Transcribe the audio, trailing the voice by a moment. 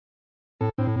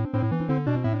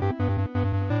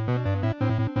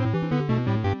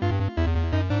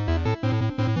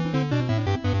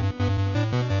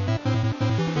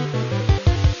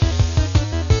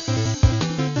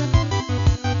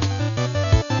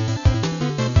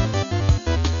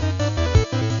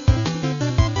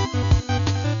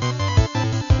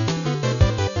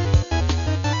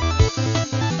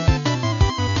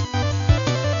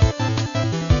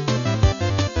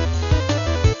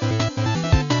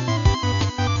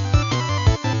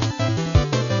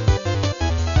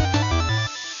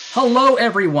Hello,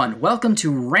 everyone. Welcome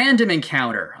to Random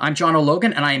Encounter. I'm John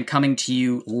O'Logan, and I am coming to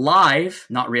you live,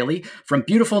 not really, from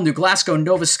beautiful New Glasgow,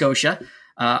 Nova Scotia.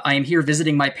 I am here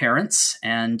visiting my parents,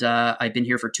 and I've been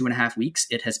here for 2.5 weeks.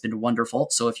 It has been wonderful.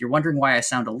 So if you're wondering why I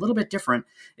sound a little bit different,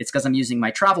 it's because I'm using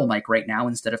my travel mic right now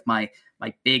instead of my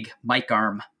big mic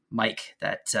arm mic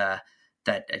that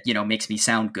makes me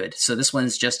sound good. So this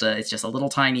one's just a little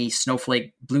tiny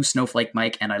blue snowflake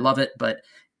mic, and I love it. But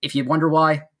if you wonder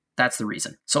why, that's the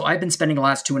reason. So I've been spending the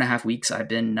last 2.5 weeks. I've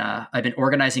been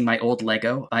organizing my old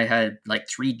Lego. I had like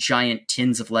 3 giant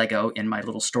tins of Lego in my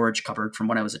little storage cupboard from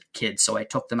when I was a kid. So I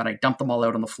took them and I dumped them all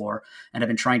out on the floor. And I've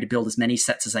been trying to build as many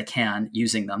sets as I can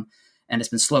using them. And it's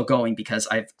been slow going because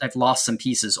I've lost some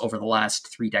pieces over the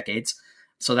last 3 decades.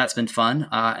 So that's been fun.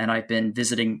 And I've been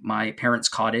visiting my parents'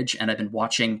 cottage, and I've been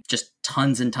watching just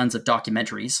tons and tons of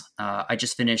documentaries. I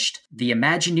just finished The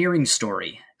Imagineering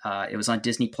Story. It was on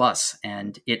Disney Plus,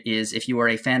 and it is, if you are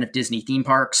a fan of Disney theme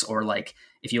parks, or like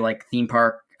if you like theme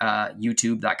park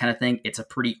YouTube, that kind of thing, it's a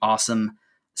pretty awesome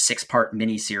 6-part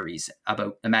miniseries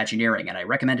about Imagineering, and I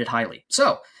recommend it highly.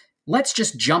 So let's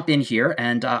just jump in here,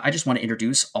 and I just want to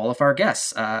introduce all of our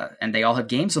guests, and they all have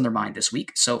games on their mind this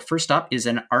week. So first up is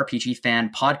an RPG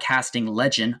fan podcasting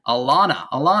legend, Alana.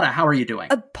 Alana, how are you doing?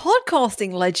 A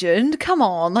podcasting legend? Come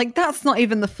on, like that's not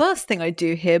even the first thing I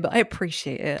do here, but I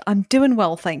appreciate it. I'm doing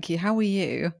well, thank you. How are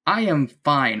you? I am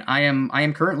fine. I am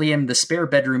currently in the spare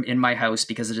bedroom in my house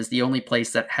because it is the only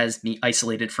place that has me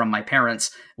isolated from my parents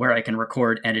where I can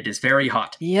record, and it is very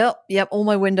hot. Yep. All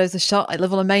my windows are shut. I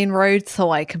live on a main road,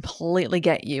 so I completely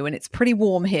get you. And it's pretty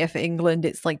warm here for England.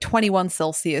 It's like 21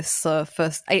 Celsius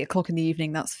for 8 o'clock in the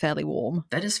evening. That's fairly warm.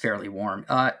 That is fairly warm.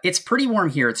 It's pretty warm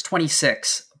here. It's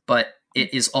 26, but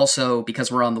it is also,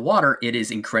 because we're on the water, it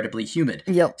is incredibly humid.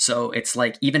 Yep. So it's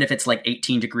like, even if it's like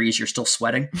 18 degrees, you're still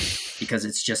sweating because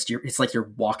it's like you're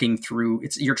walking through,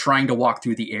 you're trying to walk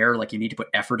through the air. Like you need to put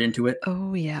effort into it.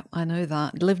 Oh yeah, I know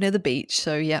that. I live near the beach,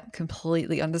 so yeah,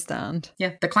 completely understand.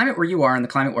 Yeah, the climate where you are and the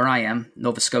climate where I am,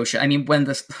 Nova Scotia. I mean, when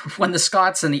the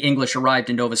Scots and the English arrived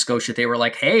in Nova Scotia, they were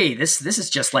like, "Hey, this is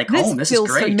just like home. This feels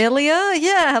is great. Familiar?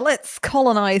 Yeah, let's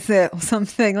colonize it or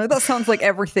something. Like that sounds like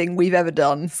everything we've ever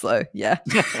done." So yeah.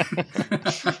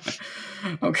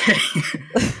 Okay.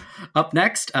 Up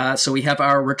next, so we have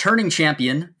our returning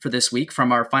champion for this week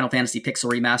from our Final Fantasy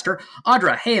Pixel Remaster,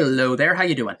 Audra. Hello there. How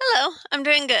you doing? Hello. I'm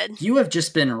doing good. You have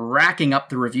just been racking up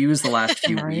the reviews the last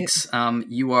few weeks.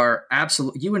 You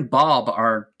and Bob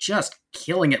are just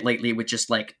killing it lately with just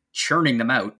like churning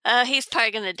them out. He's probably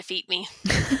going to defeat me.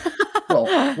 Well,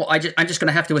 I'm just going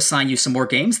to have to assign you some more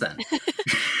games then.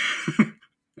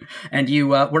 And you,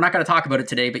 we're not going to talk about it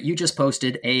today, but you just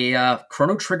posted a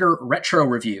Chrono Trigger retro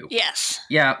review. Yes.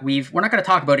 Yeah, we're not going to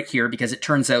talk about it here because it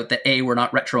turns out that A, we're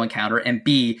not Retro Encounter, and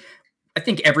B, I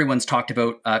think everyone's talked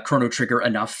about Chrono Trigger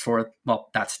enough for, well,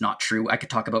 that's not true. I could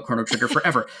talk about Chrono Trigger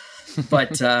forever.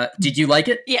 But did you like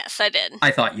it? Yes, I did.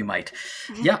 I thought you might.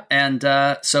 Yeah, and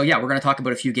so yeah, we're going to talk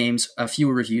about a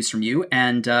few reviews from you.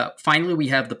 And finally, we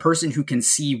have the person who can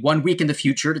see 1 week in the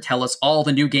future to tell us all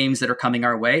the new games that are coming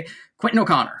our way, Quentin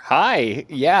O'Connor. Hi.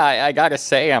 Yeah, I got to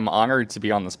say I'm honored to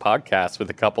be on this podcast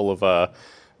with a couple of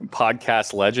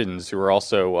podcast legends who are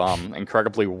also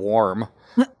incredibly warm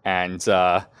and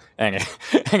an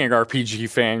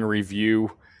RPG fan review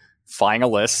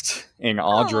finalist in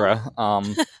Audra.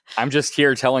 I'm just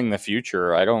here telling the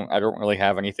future. I don't really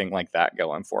have anything like that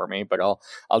going for me, but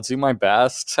I'll do my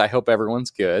best. I hope everyone's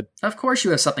good. Of course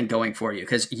you have something going for you,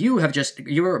 because you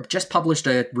were just published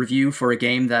a review for a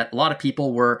game that a lot of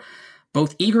people were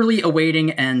both eagerly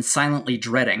awaiting and silently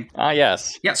dreading.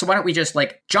 Yes. Yeah, so why don't we just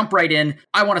jump right in?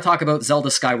 I want to talk about Zelda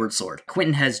Skyward Sword.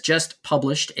 Quentin has just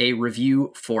published a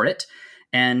review for it.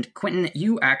 And Quentin,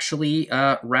 you actually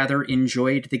rather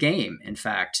enjoyed the game. In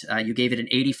fact, you gave it an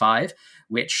 85,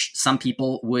 which some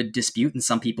people would dispute and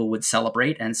some people would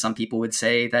celebrate, and some people would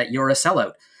say that you're a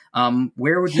sellout.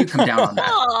 Where would you come down on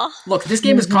that? Look, this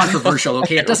game is controversial,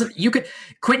 okay?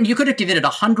 Quentin, you could have given it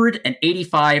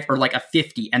 185 or like a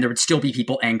 50, and there would still be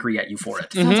people angry at you for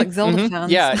it. Sounds like Zelda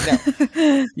fans. Yeah.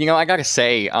 No. I gotta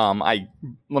say,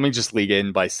 let me just lead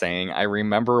in by saying, I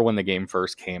remember when the game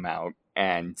first came out,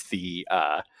 and the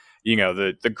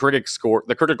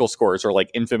critical scores are like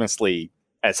infamously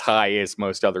as high as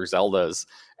most other Zeldas,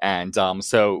 and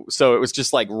so it was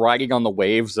just like riding on the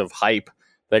waves of hype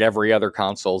that every other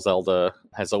console Zelda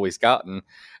has always gotten.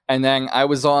 And then I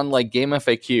was on like Game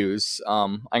FAQs.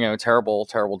 I know, terrible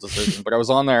decision, but I was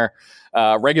on there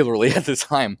regularly at the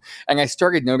time, and I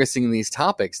started noticing these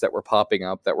topics that were popping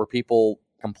up that were people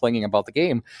complaining about the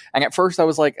game. And at first I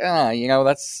was like,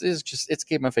 it's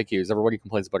Game FAQs. Everybody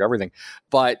complains about everything,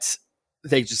 but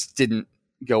they just didn't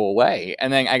go away.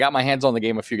 And then I got my hands on the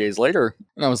game a few days later,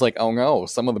 and I was like, oh no,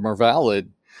 some of them are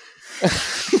valid.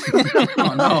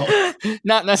 Oh no.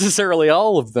 Not necessarily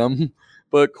all of them,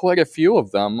 but quite a few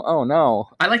of them. Oh no.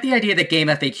 I like the idea that Game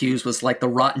FAQs was like the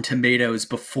Rotten Tomatoes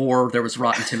before there was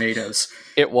Rotten Tomatoes.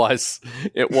 It was.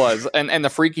 And the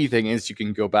freaky thing is you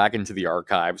can go back into the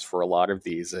archives for a lot of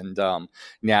these, and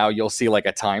now you'll see like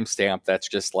a timestamp that's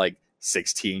just like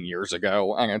 16 years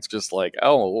ago, and it's just like,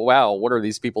 oh wow, what are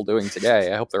these people doing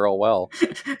today? I hope they're all well.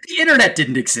 The internet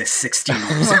didn't exist 16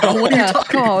 years ago. What are you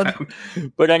talking about?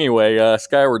 But anyway,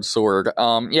 Skyward Sword.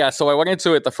 So I went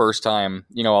into it the first time,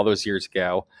 all those years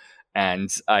ago,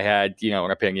 and I had,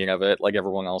 an opinion of it like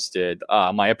everyone else did.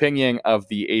 My opinion of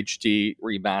the HD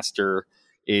remaster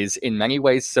is in many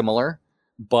ways similar,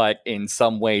 but in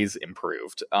some ways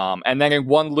improved. And then in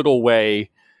one little way,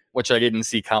 which I didn't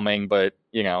see coming, but,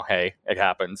 hey, it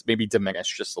happens. Maybe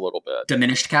diminished just a little bit.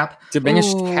 Diminished cap?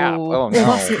 Diminished cap. Oh, no.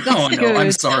 That's Oh, no, good.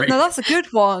 I'm sorry. No, that's a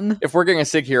good one. If we're going to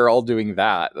sit here all doing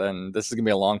that, then this is going to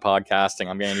be a long podcast, and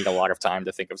I'm going to need a lot of time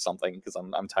to think of something because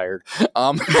I'm tired. For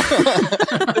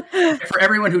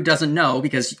everyone who doesn't know,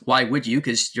 because why would you?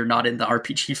 Because you're not in the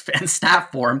RPG fan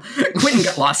staff forum, Quentin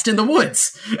got lost in the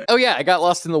woods. Oh, yeah, I got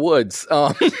lost in the woods.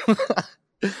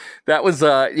 That was,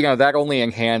 that only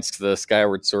enhanced the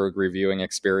Skyward Sword reviewing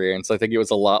experience. I think it was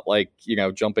a lot like,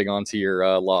 jumping onto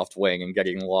your loft wing and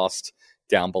getting lost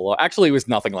down below. Actually, it was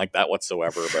nothing like that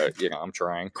whatsoever, but, I'm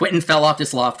trying. Quentin fell off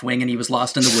his loft wing and he was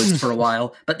lost in the woods for a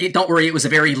while. But don't worry, it was a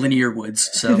very linear woods,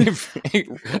 so...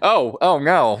 Oh,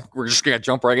 no. We're just going to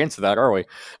jump right into that, are we?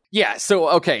 Yeah,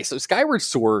 so Skyward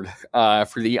Sword, for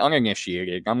the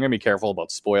uninitiated, I'm going to be careful about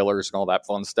spoilers and all that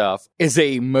fun stuff, is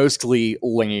a mostly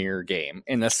linear game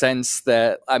in the sense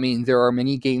that, there are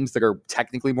many games that are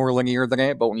technically more linear than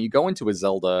it, but when you go into a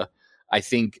Zelda, I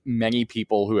think many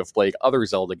people who have played other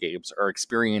Zelda games are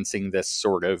experiencing this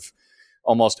sort of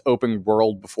almost open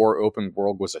world before open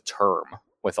world was a term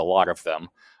with a lot of them.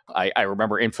 I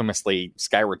remember infamously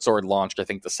Skyward Sword launched, I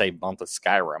think, the same month as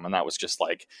Skyrim, and that was just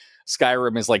like,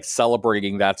 Skyrim is like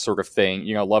celebrating that sort of thing,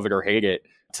 love it or hate it,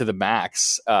 to the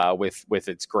max with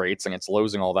its greats and its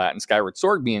lows and all that. And Skyward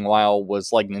Sword, meanwhile,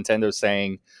 was like Nintendo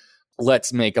saying,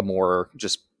 let's make a more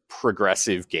just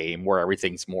progressive game where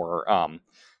everything's more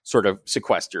sort of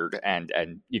sequestered and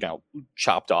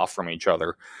chopped off from each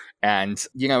other. And,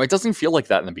 it doesn't feel like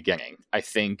that in the beginning. I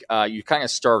think you kind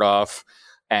of start off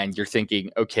and you're thinking,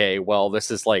 okay, well, this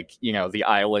is like, the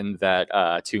island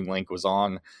that Toon Link was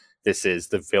on. This is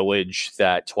the village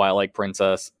that Twilight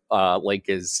Princess Link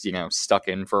is, stuck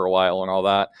in for a while and all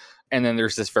that. And then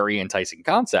there's this very enticing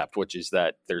concept, which is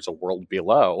that there's a world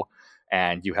below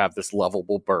and you have this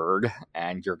lovable bird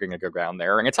and you're going to go down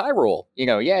there and it's Hyrule,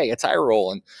 yay, it's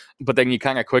Hyrule. But then you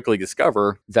kind of quickly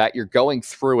discover that you're going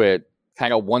through it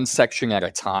kind of one section at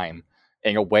a time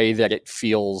in a way that it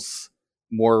feels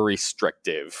more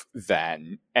restrictive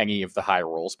than any of the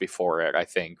Hyrules before it, I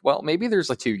think. Well, maybe there's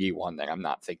a 2D one that I'm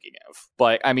not thinking of.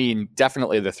 But,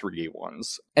 definitely the 3D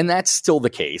ones. And that's still the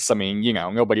case.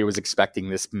 Nobody was expecting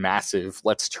this massive,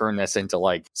 let's turn this into,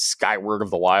 like, Skyward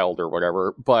of the Wild or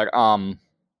whatever. But, I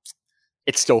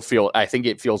think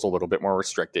it feels a little bit more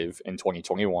restrictive in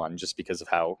 2021 just because of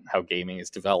how gaming is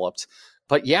developed.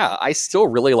 But yeah, I still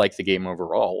really like the game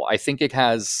overall. I think it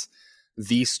has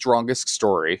the strongest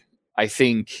story. I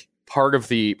think part of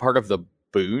the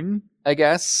boon, I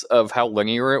guess, of how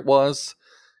linear it was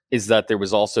is that there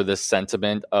was also this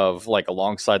sentiment of, like,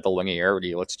 alongside the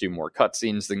linearity, let's do more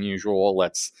cutscenes than usual.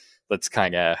 Let's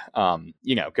kind of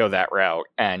go that route.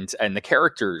 And the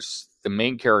characters, the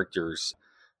main characters,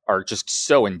 are just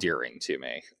so endearing to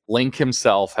me. Link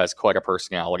himself has quite a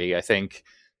personality. I think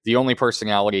the only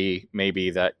personality maybe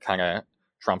that kind of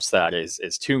trumps that is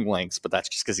Toon Link's, but that's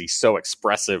just because he's so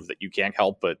expressive that you can't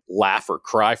help but laugh or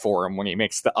cry for him when he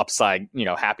makes the upside,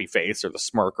 happy face or the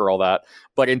smirk or all that.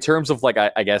 But in terms of, like,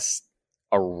 I guess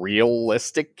a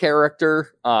realistic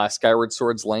character, Skyward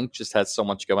Sword's Link just has so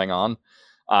much going on.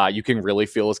 You can really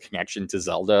feel his connection to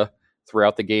Zelda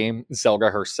throughout the game.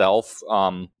 Zelda herself,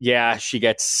 she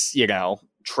gets,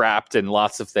 trapped in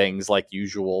lots of things like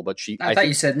usual, but I thought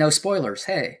you said no spoilers.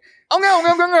 Hey. Oh,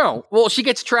 no. Well, she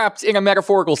gets trapped in a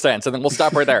metaphorical sense, and then we'll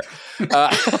stop right there.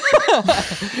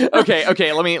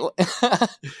 Okay, let me...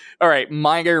 All right,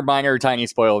 minor, tiny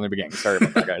spoil in the beginning. Sorry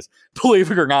about that, guys. Believe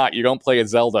it or not, you don't play as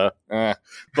Zelda.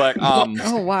 But,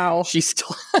 oh, wow. She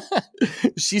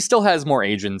still has more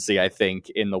agency, I think,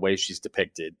 in the way she's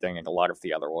depicted than in a lot of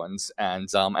the other ones. And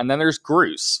then there's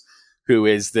Groose, who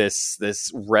is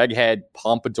this redhead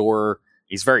pompadour.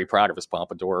 He's very proud of his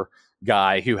pompadour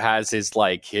guy who has his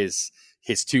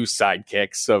two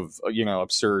sidekicks of,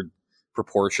 absurd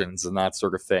proportions and that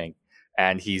sort of thing.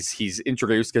 And he's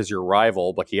introduced as your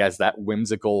rival, but he has that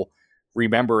whimsical,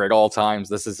 remember at all times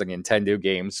this is a Nintendo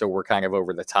game, so we're kind of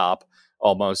over the top,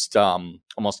 almost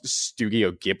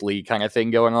Studio Ghibli kind of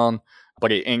thing going on,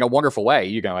 but in a wonderful way,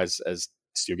 you know, as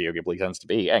Studio Ghibli tends to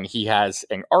be. And he has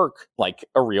an arc, like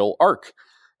a real arc,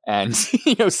 and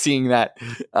you know, seeing that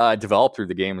develop through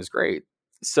the game is great.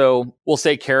 So we'll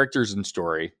say characters and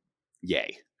story,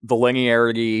 yay. The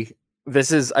linearity.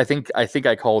 This is, I think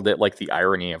I called it like the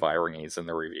irony of ironies in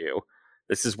the review.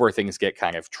 This is where things get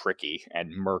kind of tricky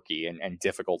and murky and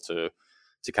difficult to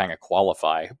kind of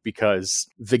qualify, because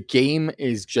the game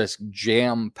is just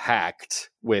jam-packed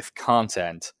with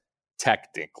content,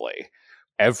 technically.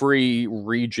 Every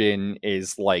region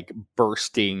is like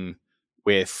bursting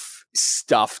with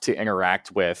stuff to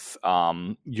interact with,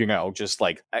 you know, just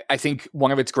like, I think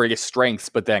one of its greatest strengths,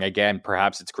 but then again,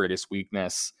 perhaps its greatest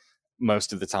weakness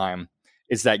most of the time,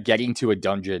 is that getting to a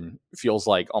dungeon feels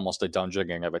like almost a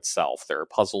dungeon in of itself. There are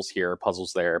puzzles here,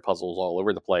 puzzles there, puzzles all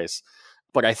over the place.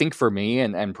 But I think for me,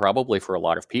 and probably for a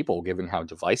lot of people, given how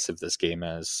divisive this game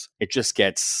is, it just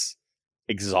gets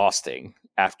exhausting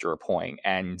after a point.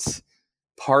 And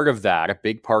part of that, a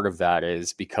big part of that,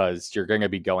 is because you're going to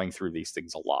be going through these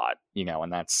things a lot, you know,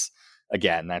 and that's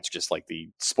just like the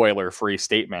spoiler-free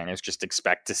statement, is just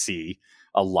expect to see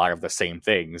a lot of the same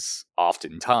things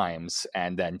oftentimes,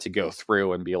 and then to go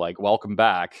through and be like, welcome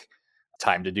back,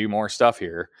 time to do more stuff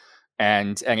here.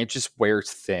 And it just wears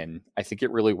thin. I think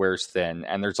it really wears thin.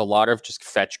 And there's a lot of just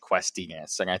fetch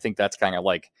questiness. And I think that's kind of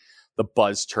like the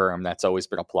buzz term that's always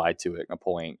been applied to it in a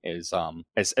point, is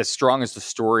as strong as the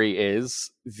story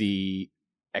is, the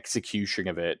execution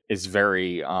of it is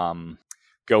very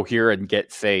go here and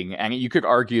get thing. And you could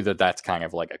argue that that's kind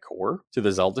of like a core to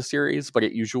the Zelda series, but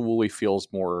it usually feels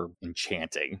more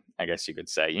enchanting, I guess you could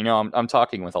say. You know, I'm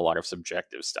talking with a lot of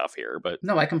subjective stuff here, but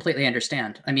no, I completely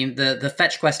understand. I mean, the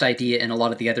fetch quest idea in a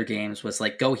lot of the other games was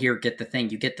like, go here, get the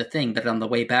thing, you get the thing, but on the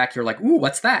way back, you're like, ooh,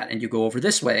 what's that? And you go over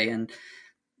this way, and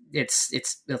it's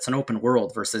an open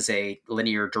world versus a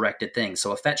linear directed thing.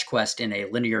 So a fetch quest in a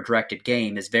linear directed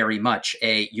game is very much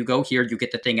a, you go here, you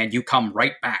get the thing, and you come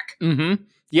right back. Mm-hmm.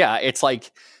 Yeah, it's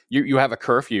like you have a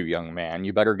curfew, young man.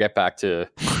 You better get back to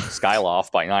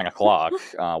Skyloft by 9 o'clock.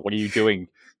 What are you doing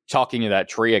talking to that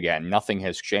tree again? Nothing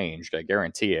has changed, I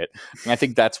guarantee it. And I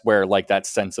think that's where like that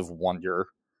sense of wonder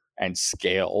and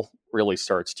scale really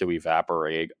starts to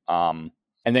evaporate. And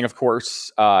then, of course,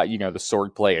 you know, the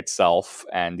swordplay itself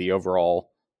and the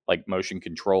overall like motion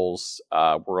controls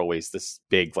were always this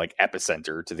big like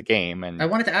epicenter to the game. And I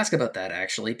wanted to ask about that,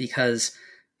 actually, because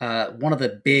one of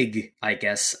the big, I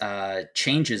guess,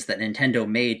 changes that Nintendo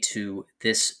made to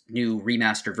this new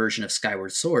remastered version of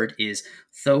Skyward Sword is,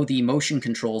 though the motion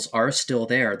controls are still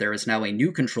there, there is now a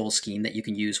new control scheme that you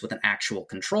can use with an actual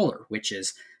controller, which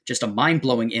is just a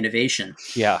mind-blowing innovation.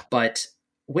 Yeah. But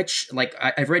which, like,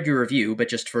 I've read your review, but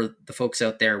just for the folks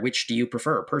out there, which do you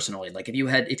prefer personally? Like, if you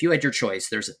had your choice,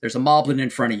 there's a moblin in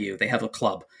front of you, they have a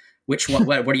club. Which one?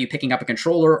 What are you picking up, a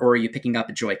controller, or are you picking up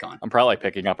a Joy-Con? I'm probably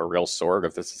picking up a real sword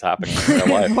if this is happening in real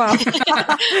life. Wow.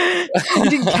 You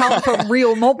didn't count for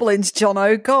real moblins, John.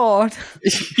 Oh, God.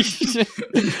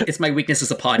 It's my weakness as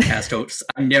a podcast host.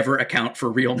 I never account for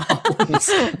real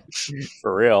moblins.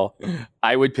 For real.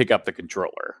 I would pick up the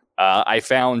controller. I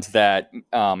found that,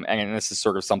 and this is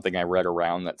sort of something I read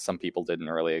around that some people didn't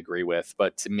really agree with,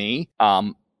 but to me,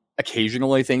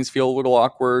 occasionally things feel a little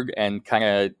awkward and kind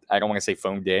of, I don't want to say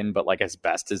phoned in, but like as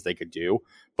best as they could do.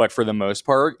 But for the most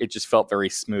part, it just felt very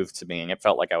smooth to me, and it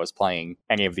felt like I was playing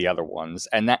any of the other ones.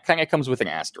 And that kind of comes with an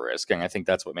asterisk, and I think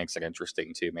that's what makes it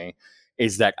interesting to me,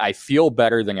 is that I feel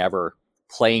better than ever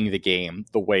playing the game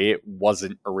the way it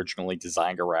wasn't originally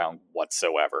designed around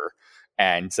whatsoever.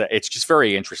 And it's just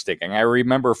very interesting. And I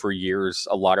remember for years,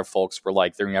 a lot of folks were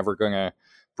like, they're never going to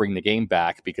bring the game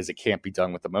back because it can't be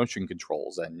done with the motion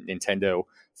controls, and Nintendo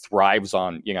thrives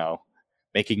on, you know,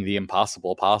 making the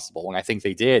impossible possible, and I think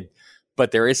they did.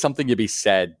 But there is something to be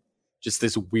said, just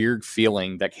this weird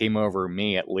feeling that came over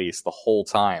me, at least the whole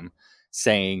time,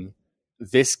 saying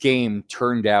this game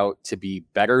turned out to be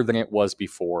better than it was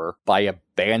before by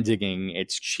abandoning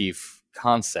its chief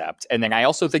concept. And then I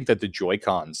also think that the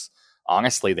Joy-Cons,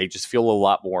 honestly, they just feel a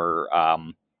lot more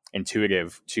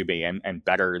intuitive to me and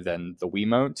better than the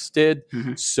Wiimotes did.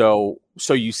 Mm-hmm.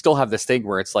 So you still have this thing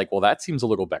where it's like, well, that seems a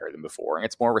little better than before, and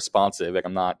it's more responsive. And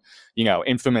I'm not, you know,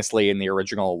 infamously in the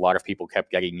original, a lot of people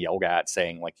kept getting yelled at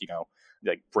saying, like, you know,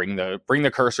 like bring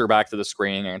the cursor back to the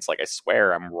screen, and it's like, I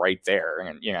swear I'm right there.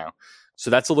 And, you know, So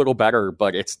that's a little better,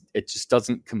 but it just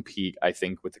doesn't compete, I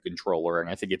think, with the controller. And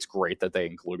I think it's great that they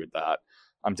included that.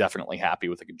 I'm definitely happy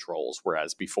with the controls.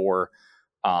 Whereas before,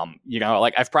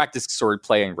 like I've practiced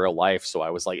swordplay in real life, so I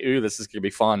was like, ooh, this is going to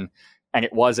be fun. And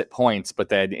it was at points, but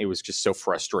then it was just so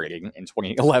frustrating in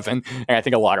 2011. And I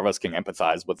think a lot of us can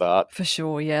empathize with that. For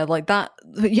sure, yeah. Like that,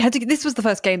 you had to. This was the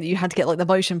first game that you had to get like the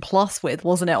Motion Plus with,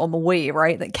 wasn't it, on the Wii,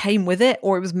 right? That came with it,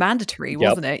 or it was mandatory,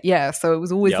 wasn't it? Yeah. So it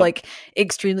was always like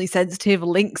extremely sensitive.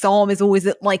 Link's arm is always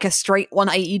at like a straight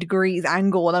 180 degrees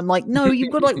angle, and I'm like, no,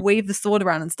 you've got to like wave the sword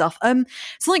around and stuff.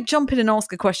 So like jump in and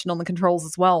ask a question on the controls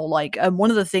as well. Like, one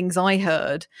of the things I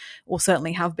heard, or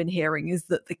certainly have been hearing, is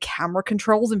that the camera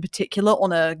controls in particular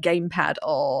on a gamepad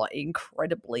are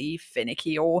incredibly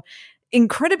finicky or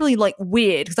incredibly like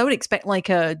weird, because I would expect like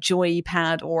a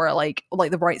joypad or like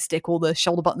the right stick or the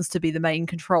shoulder buttons to be the main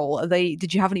control.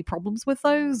 Did you have any problems with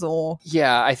those? Or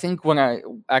yeah, I think when I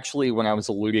was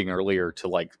alluding earlier to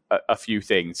like a few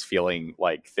things feeling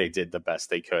like they did the best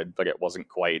they could, but it wasn't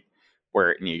quite where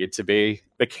it needed to be,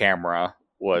 the camera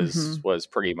was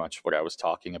pretty much what I was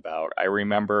talking about. I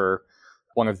remember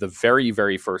one of the very,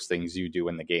 very first things you do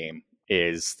in the game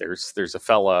is there's a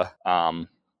fella, on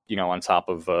top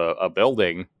of a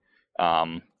building,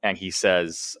 and he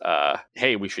says,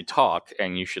 hey, we should talk,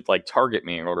 and you should like target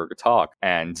me in order to talk.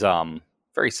 And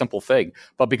very simple thing,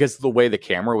 but because of the way the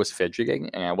camera was fidgeting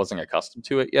and I wasn't accustomed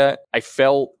to it yet,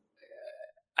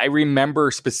 I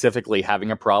remember specifically having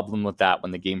a problem with that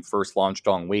when the game first launched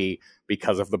on Wii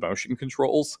because of the motion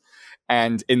controls.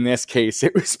 And in this case,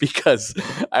 it was because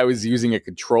I was using a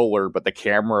controller, but the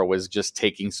camera was just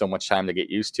taking so much time to get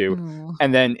used to.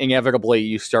 And then inevitably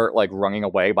you start like running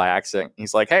away by accident.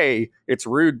 He's like, hey, it's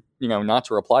rude, not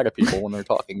to reply to people when they're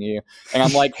talking to you. And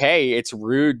I'm like, hey, it's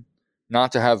rude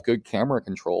not to have good camera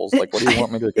controls. Like, what do you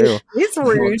want me to do? It's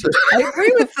rude. I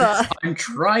agree with that. I'm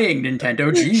trying,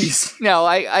 Nintendo. Jeez. No,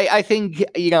 I think,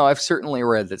 I've certainly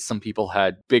read that some people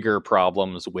had bigger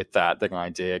problems with that than I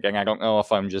did. And I don't know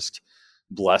if I'm just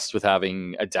blessed with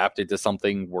having adapted to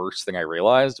something worse than I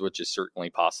realized, which is certainly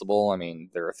possible. I mean,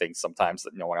 there are things sometimes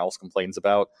that no one else complains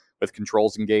about with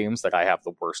controls in games that I have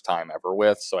the worst time ever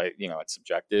with. So it's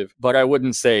subjective, but I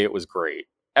wouldn't say it was great.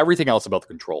 Everything else about the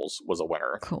controls was a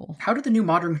winner. Cool. How do the new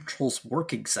modern controls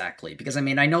work exactly? Because I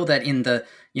mean, I know that in the,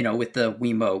 with the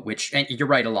Wiimote, which, and you're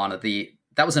right, Alana,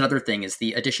 that was another thing, is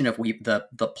the addition of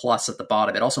the plus at the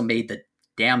bottom. It also made the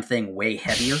damn thing way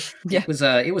heavier. Yeah.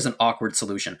 It was an awkward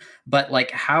solution. But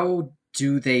like, how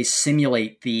do they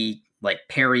simulate the like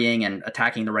parrying and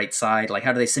attacking the right side? Like,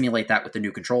 how do they simulate that with the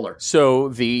new controller? So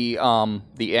the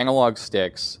analog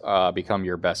sticks become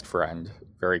your best friend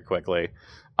very quickly.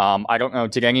 I don't know.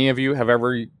 Did any of you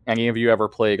ever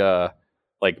played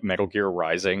like Metal Gear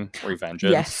Rising: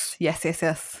 Revengeance?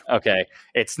 Yes. Okay,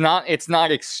 it's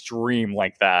not extreme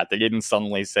like that. They didn't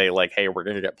suddenly say like, "Hey, we're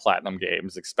gonna get Platinum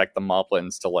Games. Expect the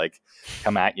Moblins to like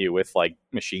come at you with like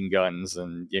machine guns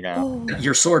and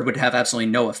Your sword would have absolutely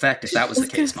no effect if that was the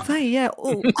case."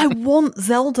 I want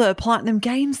Zelda Platinum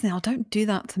Games now. Don't do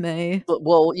that to me.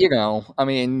 Well, I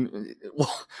mean, we'll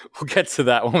get to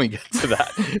that when we get to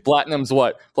that.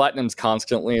 Platinum's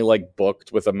constantly like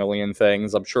booked with a million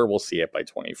things. I'm sure we'll see it by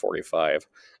 2045.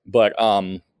 But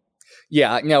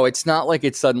it's not like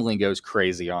it suddenly goes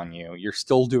crazy on you. You're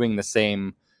still doing the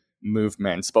same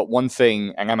movements. But one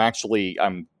thing, and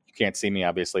you can't see me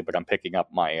obviously, but I'm picking up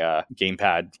my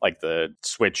gamepad, like the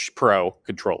Switch Pro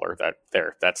controller.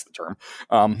 That's the term.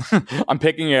 I'm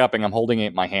picking it up and I'm holding it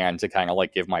in my hand to kind of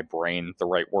like give my brain the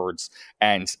right words.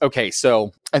 And okay,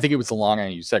 so I think it was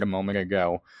Alana, you said a moment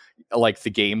ago, like the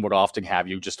game would often have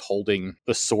you just holding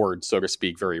the sword, so to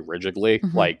speak, very rigidly,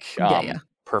 like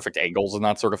perfect angles and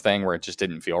that sort of thing, where it just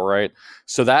didn't feel right.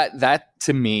 So that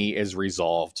to me is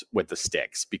resolved with the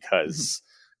sticks, because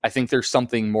I think there's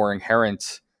something more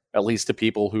inherent, at least to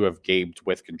people who have gamed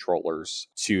with controllers,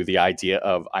 to the idea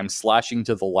of I'm slashing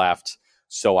to the left,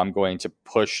 so I'm going to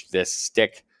push this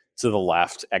stick to the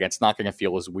left, and it's not going to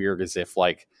feel as weird as if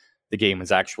like the game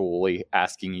is actually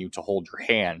asking you to hold your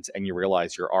hand and you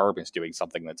realize your arm is doing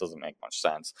something that doesn't make much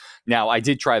sense. Now, I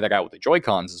did try that out with the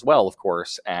Joy-Cons as well, of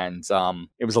course, and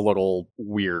it was a little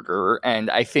weirder. And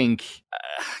I think,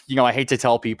 I hate to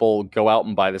tell people go out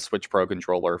and buy the Switch Pro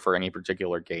controller for any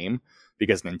particular game,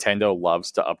 because Nintendo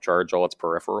loves to upcharge all its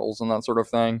peripherals and that sort of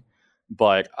thing.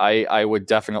 But I would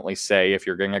definitely say, if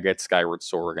you're going to get Skyward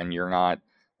Sword and you're not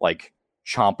like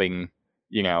chomping,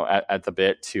 at the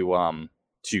bit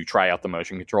to try out the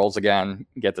motion controls again,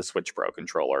 get the Switch Pro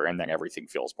controller, and then everything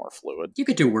feels more fluid. You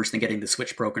could do worse than getting the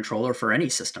Switch Pro controller for any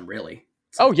system, really.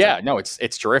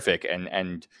 It's terrific.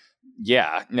 And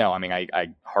I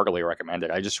heartily recommend it.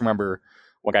 I just remember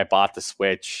when I bought the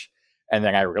Switch. And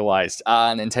then I realized,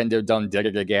 Nintendo done did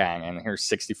it again, and here's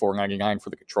 $64.99 for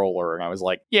the controller. And I was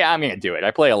like, yeah, I'm gonna do it.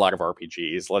 I play a lot of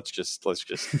RPGs. Let's just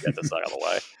get this out of the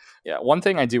way. Yeah, one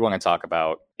thing I do want to talk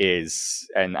about is,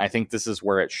 and I think this is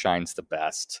where it shines the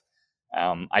best.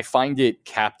 I find it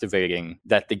captivating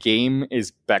that the game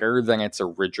is better than its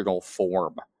original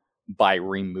form by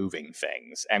removing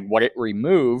things, and what it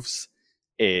removes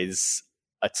is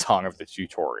a ton of the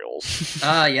tutorials.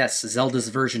 Yes, Zelda's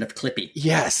version of Clippy.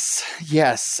 Yes.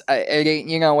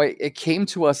 It came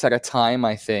to us at a time,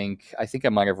 I think I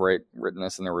might have written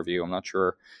this in the review, I'm not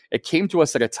sure. It came to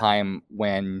us at a time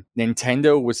when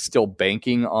Nintendo was still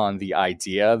banking on the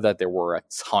idea that there were a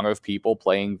ton of people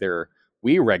playing their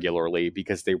Wii regularly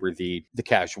because they were the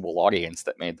casual audience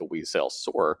that made the Wii sales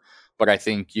soar. But I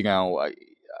think,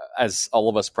 as all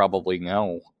of us probably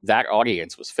know, that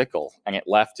audience was fickle, and it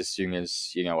left as soon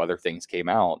as, other things came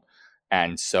out.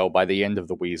 And so by the end of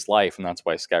the Wii's life, and that's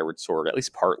why Skyward Sword, at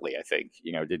least partly, I think,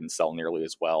 didn't sell nearly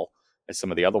as well as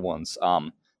some of the other ones.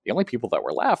 The only people that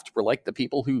were left were like the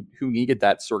people who needed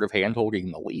that sort of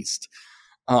hand-holding the least.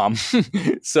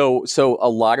 So a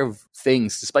lot of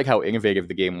things, despite how innovative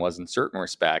the game was in certain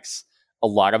respects, a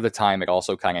lot of the time it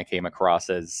also kind of came across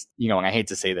as, and I hate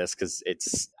to say this because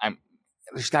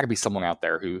there's got to be someone out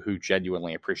there who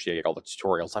genuinely appreciated all the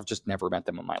tutorials. I've just never met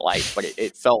them in my life, but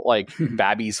it felt like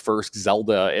Babby's first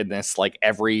Zelda in this, like,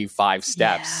 every 5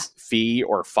 steps, Fi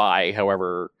or Fi,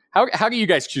 however. How do you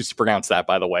guys choose to pronounce that,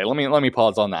 by the way? Let me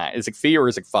pause on that. Is it Fi or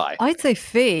is it Fi? I'd say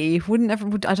Fi.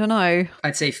 I don't know.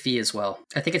 I'd say Fi as well.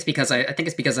 I think it's because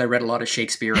I read a lot of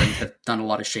Shakespeare and have done a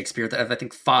lot of Shakespeare. That I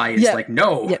think Fi is like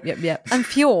no. Yep. And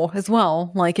Fjord as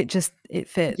well. Like it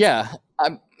fits. Yeah.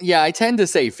 I tend to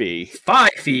say Fi.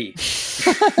 Fi.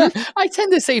 I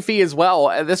tend to say Fi as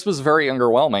well. This was very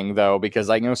underwhelming, though, because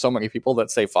I know so many people that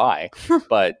say Fi.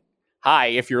 But hi,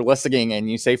 if you're listening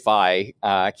and you say Fi,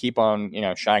 keep on,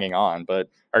 shining on. But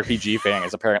RPG Fan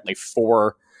is apparently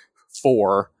 4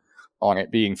 on it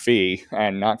being Fi,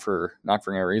 and not for no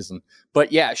reason.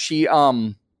 But yeah, she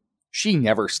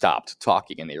never stopped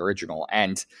talking in the original,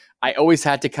 and I always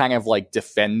had to kind of like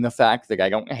defend the fact that I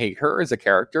don't hate her as a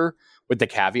character, with the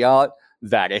caveat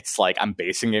that it's like I'm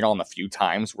basing it on the few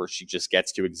times where she just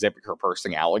gets to exhibit her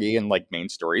personality in like main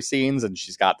story scenes, and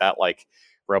she's got that like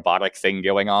robotic thing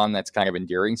going on that's kind of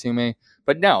endearing to me.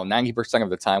 But no, 90% of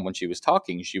the time when she was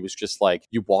talking, she was just like,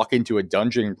 you walk into a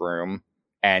dungeon room,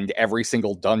 and every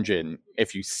single dungeon,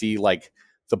 if you see like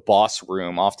the boss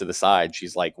room off to the side,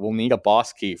 she's like, we'll need a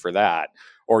boss key for that.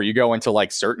 Or you go into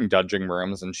like certain dungeon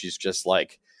rooms and she's just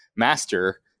like,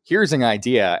 Master, here's an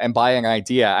idea. And by an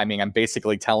idea, I mean, I'm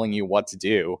basically telling you what to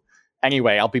do.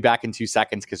 Anyway, I'll be back in 2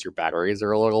 seconds because your batteries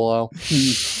are a little low.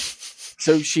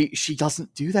 So she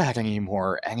doesn't do that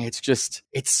anymore. And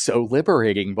it's so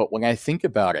liberating. But when I think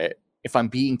about it, if I'm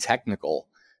being technical,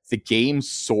 the game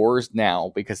soars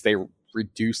now because they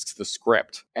reduced the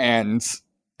script. And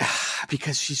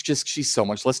because she's so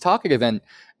much less talkative,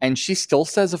 and she still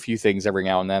says a few things every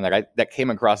now and then that came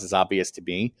across as obvious to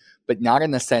me, but not in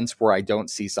the sense where I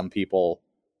don't see some people,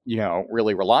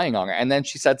 really relying on her. And then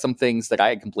she said some things that I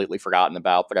had completely forgotten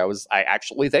about, but I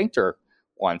actually thanked her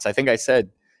once. I think I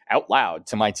said out loud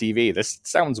to my TV, this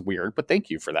sounds weird, but thank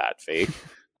you for that, Faye.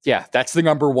 Yeah, that's the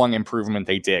number one improvement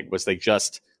they did, was they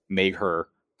just made her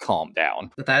calm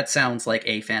down. That sounds like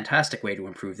a fantastic way to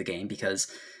improve the game, because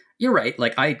you're right.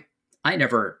 Like I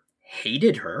never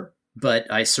hated her, but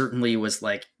I certainly was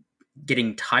like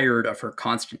getting tired of her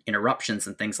constant interruptions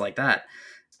and things like that.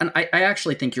 And I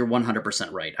actually think you're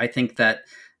 100% right. I think that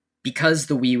because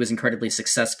the Wii was incredibly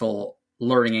successful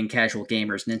luring in casual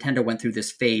gamers, Nintendo went through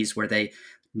this phase where they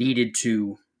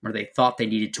thought they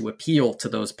needed to appeal to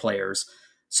those players.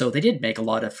 So they did make a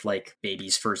lot of like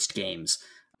babies' first games.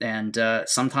 And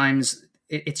sometimes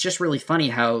it's just really funny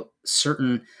how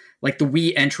certain, like the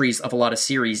Wii entries of a lot of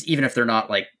series, even if they're not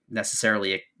like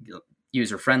necessarily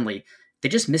user friendly, they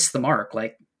just miss the mark.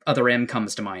 Like Other M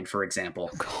comes to mind, for example,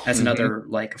 as another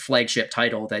like flagship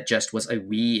title that just was a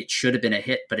Wii. It should have been a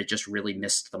hit, but it just really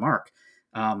missed the mark.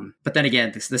 But then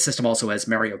again, the system also has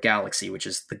Mario Galaxy, which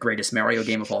is the greatest Mario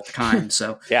game of all time.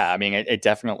 So yeah, I mean, it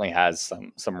definitely has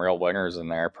some real winners in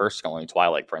there. Personally,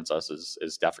 Twilight Princess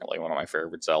is definitely one of my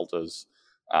favorite Zeldas.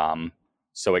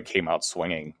 So it came out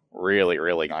swinging really,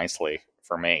 really nicely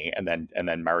for me. And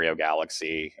then Mario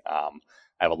Galaxy.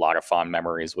 I have a lot of fond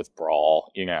memories with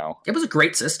Brawl. It was a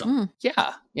great system.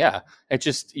 Yeah. It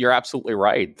just, you're absolutely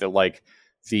right.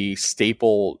 The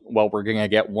staple, well, we're gonna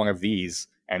get one of these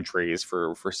entries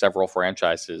for several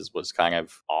franchises was kind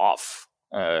of off.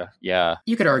 Yeah.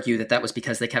 You could argue that was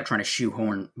because they kept trying to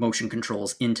shoehorn motion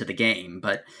controls into the game,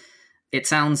 but it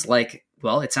sounds like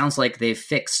they've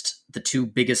fixed the two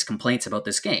biggest complaints about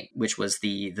this game, which was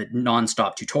the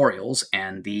non-stop tutorials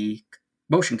and the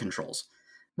motion controls.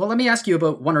 Well, let me ask you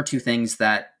about one or two things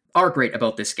that are great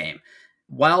about this game.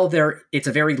 While it's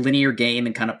a very linear game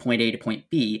and kind of point A to point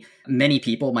B, many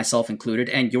people, myself included,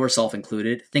 and yourself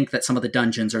included, think that some of the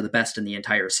dungeons are the best in the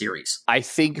entire series. I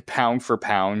think pound for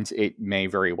pound, it may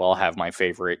very well have my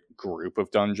favorite group of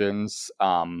dungeons.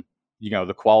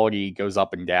 The quality goes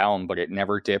up and down, but it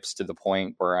never dips to the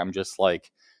point where I'm just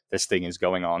like, this thing is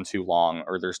going on too long,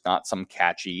 or there's not some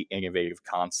catchy, innovative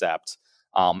concept.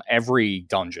 Every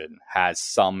dungeon has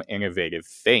some innovative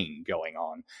thing going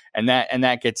on, and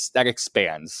that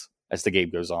expands as the game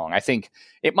goes on. I think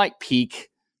it might peak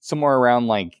somewhere around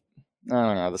like, I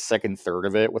don't know, the second third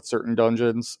of it with certain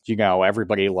dungeons.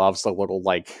 Everybody loves the little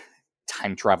like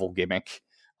time travel gimmick.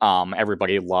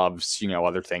 Everybody loves,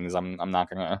 other things I'm not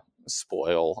gonna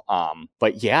spoil.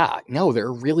 But yeah, no,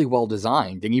 they're really well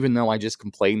designed. And even though I just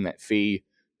complain that Fee,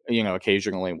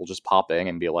 occasionally will just pop in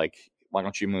and be like, why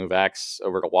don't you move X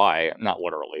over to Y? Not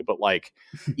literally, but like,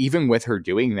 even with her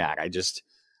doing that,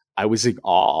 I was in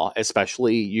awe,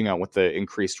 especially, with the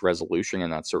increased resolution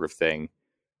and that sort of thing.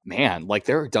 Man, like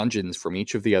there are dungeons from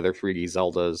each of the other 3D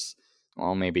Zeldas.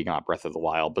 Well, maybe not Breath of the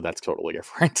Wild, but that's totally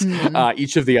different. Mm-hmm.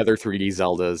 Each of the other 3D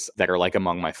Zeldas that are like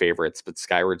among my favorites, but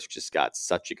Skyward's just got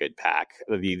such a good pack.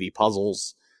 The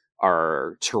puzzles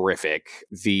are terrific.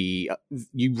 You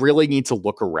really need to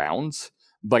look around,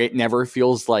 but it never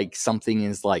feels like something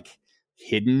is like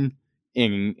hidden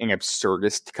in an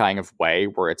absurdist kind of way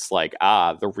where it's like,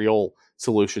 the real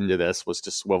solution to this was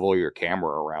to swivel your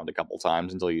camera around a couple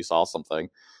times until you saw something.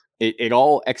 It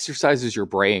all exercises your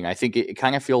brain. I think it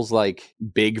kind of feels like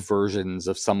big versions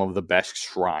of some of the best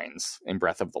shrines in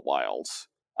Breath of the Wild,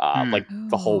 like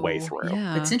the whole way through.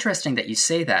 Yeah. It's interesting that you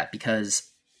say that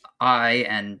because I,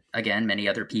 and again, many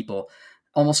other people,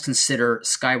 almost consider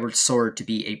Skyward Sword to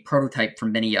be a prototype for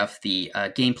many of the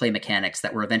gameplay mechanics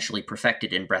that were eventually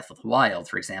perfected in Breath of the Wild.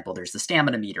 For example, there's the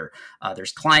stamina meter,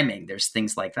 there's climbing, there's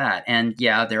things like that. And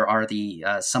yeah, there are the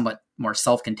somewhat more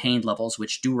self-contained levels,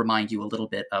 which do remind you a little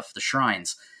bit of the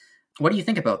shrines. What do you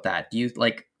think about that? Do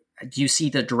you see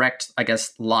the direct,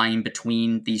 line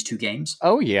between these two games?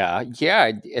 Oh, yeah.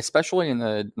 Yeah, especially in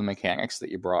the mechanics that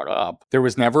you brought up. There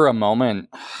was never a moment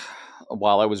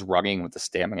while I was running with the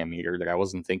stamina meter that I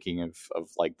wasn't thinking of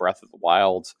like Breath of the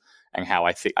Wild and how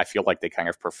I feel like they kind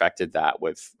of perfected that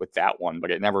with that one, but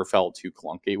it never felt too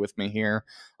clunky with me here.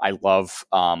 I love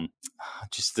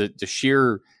just the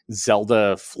sheer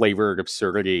Zelda flavored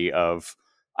absurdity of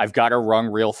I've got to run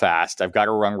real fast.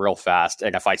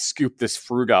 And if I scoop this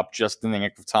fruit up just in the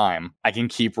nick of time, I can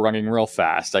keep running real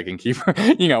fast. I can keep,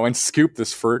 and scoop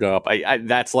this fruit up.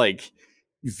 That's like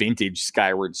vintage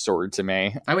Skyward Sword to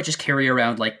me. I would just carry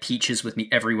around like peaches with me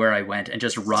everywhere I went and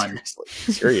just run.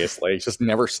 Seriously, just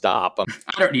never stop. I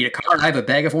don't need a car. I have a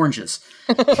bag of oranges.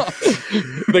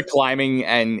 The climbing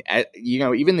and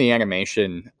even the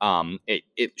animation,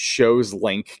 it shows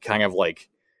Link kind of like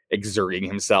exerting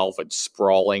himself and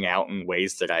sprawling out in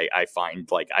ways that I find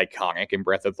like iconic in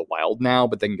Breath of the Wild now.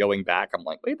 But then going back, I'm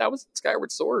like, wait, that was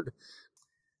Skyward Sword.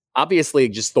 Obviously,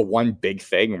 just the one big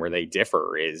thing where they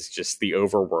differ is just the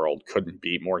overworld couldn't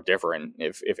be more different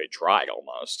if it tried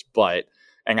almost.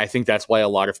 And I think that's why a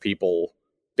lot of people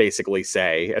basically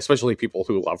say, especially people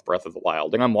who love Breath of the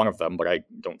Wild, and I'm one of them, but I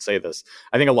don't say this.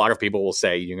 I think a lot of people will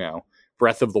say,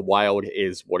 Breath of the Wild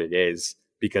is what it is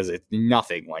because it's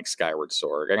nothing like Skyward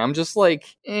Sword. And I'm just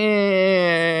like,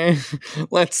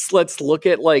 let's look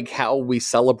at like how we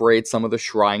celebrate some of the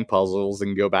shrine puzzles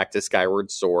and go back to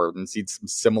Skyward Sword and see some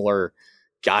similar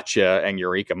gotcha and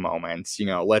eureka moments.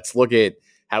 Let's look at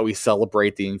how we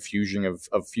celebrate the infusion of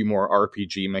a few more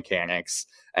RPG mechanics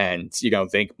and,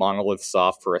 thank Monolith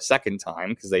Soft for a second time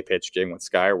because they pitched in with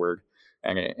Skyward.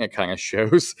 And it kind of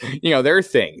shows, there are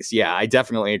things. Yeah, I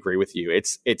definitely agree with you.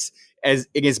 It's as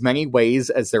in as many ways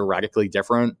as they're radically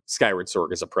different. Skyward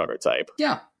Sword is a prototype.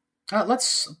 Yeah.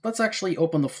 Let's actually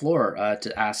open the floor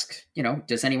to ask,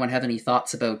 does anyone have any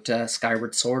thoughts about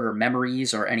Skyward Sword or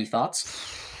memories or any thoughts?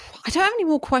 I don't have any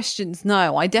more questions.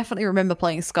 No, I definitely remember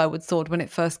playing Skyward Sword when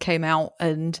it first came out.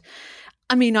 And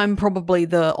I mean, I'm probably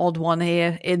the odd one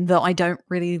here in that I don't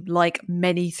really like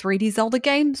many 3D Zelda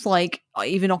games. Like,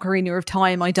 even Ocarina of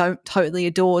Time I don't totally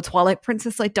adore. Twilight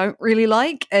Princess I don't really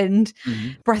like, and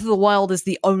Breath of the Wild is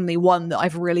the only one that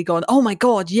I've really gone, oh my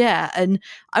god, yeah. And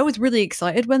I was really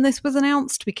excited when this was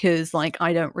announced because like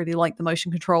I don't really like the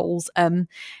motion controls, and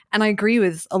I agree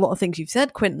with a lot of things you've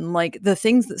said, Quentin. Like the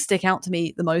things that stick out to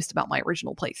me the most about my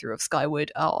original playthrough of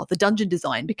Skyward are the dungeon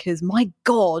design, because my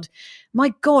god,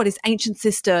 is Ancient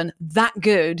Cistern that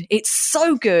good? It's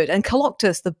so good. And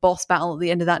Coloctus, the boss battle at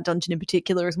the end of that dungeon in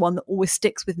particular, is one that always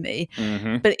sticks with me.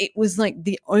 But it was like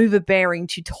the overbearing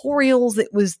tutorials,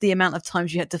 it was the amount of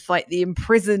times you had to fight the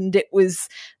imprisoned, it was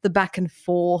the back and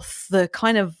forth, the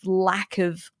kind of lack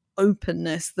of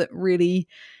openness that really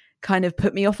kind of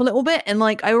put me off a little bit. And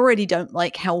like I already don't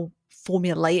like how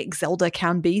formulaic Zelda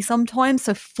can be sometimes,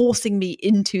 so forcing me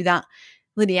into that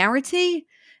linearity,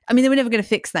 I mean, they were never going to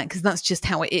fix that because that's just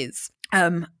how it is.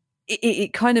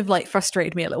 It kind of like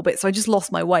frustrated me a little bit, so I just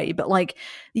lost my way. But like,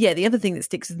 yeah, the other thing that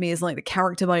sticks with me is like the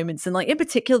character moments, and like in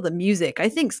particular the music. I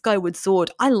think Skyward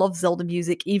Sword, I love Zelda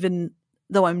music, even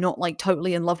though I'm not like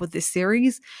totally in love with this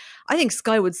series. I think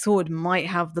Skyward Sword might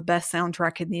have the best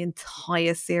soundtrack in the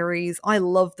entire series. I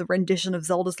love the rendition of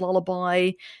Zelda's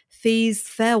Lullaby, Thi's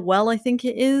Farewell, I think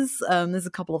it is. There's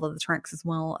a couple of other tracks as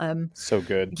well. So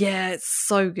good. Yeah, it's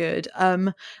so good.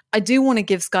 I do want to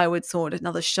give Skyward Sword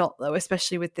another shot, though,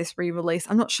 especially with this re-release.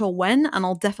 I'm not sure when, and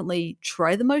I'll definitely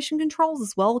try the motion controls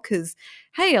as well, because,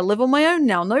 hey, I live on my own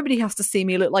now. Nobody has to see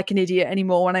me look like an idiot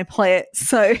anymore when I play it,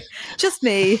 so just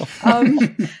me.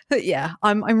 But yeah,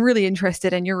 I'm really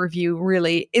interested, and your review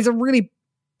really is a really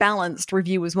balanced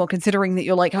review as well, considering that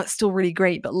you're like, oh, it's still really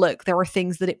great, but look, there are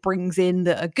things that it brings in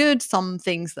that are good, some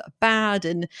things that are bad,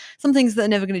 and some things that are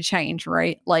never going to change,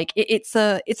 right? Like it's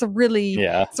a really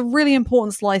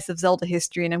important slice of Zelda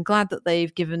history, and I'm glad that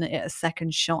they've given it a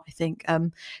second shot. I think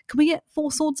can we get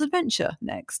Four Swords Adventure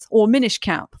next, or Minish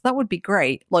Cap? That would be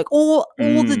great. Like or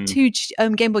the two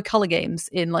Game Boy Color games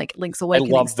in like Link's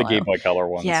Awakening. I love style. the Game Boy Color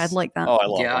ones. Yeah, I'd like that. Oh, I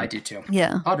love them. I do too.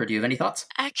 Yeah. Audra, do you have any thoughts?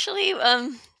 Actually,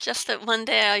 just that one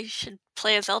day I should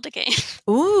play a Zelda game.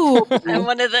 Ooh. I'm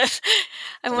one of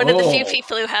the few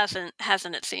people who hasn't,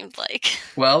 it seemed like.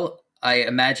 Well, I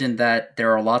imagine that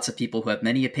there are lots of people who have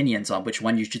many opinions on which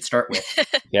one you should start with.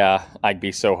 Yeah, I'd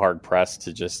be so hard pressed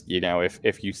to just,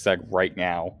 if you said right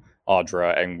now,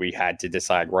 Audra, and we had to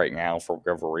decide right now for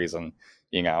whatever reason,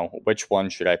 which one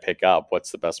should I pick up?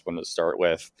 What's the best one to start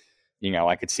with?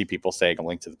 I could see people saying A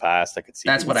Link to the Past. I could see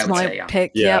that's what I would say. Yeah.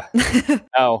 Pick. Yeah.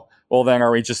 Oh, well then,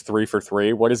 are we just 3 for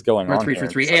 3? What is going on? We're 3 for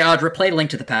 3. Hey, Audra, play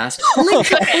Link to the Past. Link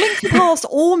to the Past,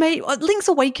 or Link's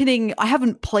Awakening. I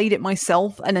haven't played it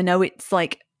myself, and I know it's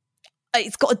like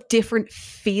it's got a different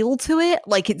feel to it.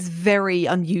 Like it's very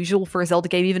unusual for a Zelda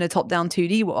game, even a top-down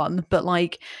 2D one. But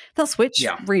like that Switch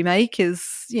remake is,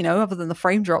 other than the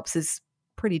frame drops, is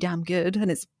pretty damn good,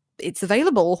 and it's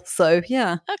available. So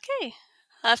yeah. Okay.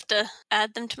 I'll have to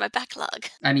add them to my backlog.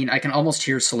 I mean, I can almost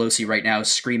hear Solosi right now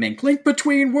screaming, Link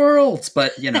Between Worlds,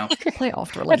 but, Play it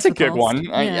after That's a good one.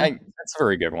 That's a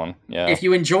very good one, yeah. If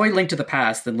you enjoy Link to the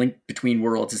Past, then Link Between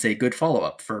Worlds is a good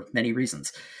follow-up for many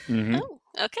reasons. Mm-hmm. Oh,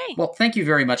 okay. Well, thank you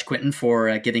very much, Quentin,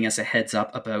 for giving us a heads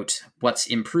up about what's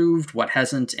improved, what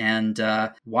hasn't, and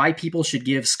why people should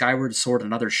give Skyward Sword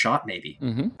another shot, maybe.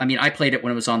 Mm-hmm. I mean, I played it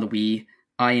when it was on the Wii.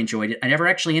 I enjoyed it. I never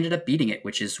actually ended up beating it,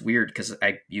 which is weird because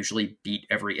I usually beat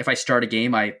if I start a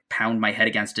game, I pound my head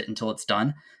against it until it's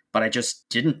done, but I just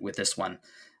didn't with this one.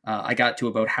 I got to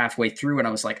about halfway through and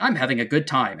I was like, I'm having a good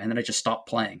time. And then I just stopped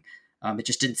playing. It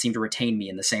just didn't seem to retain me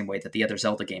in the same way that the other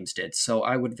Zelda games did. So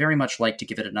I would very much like to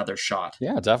give it another shot.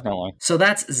 Yeah, definitely. So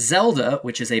that's Zelda,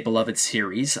 which is a beloved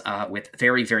series with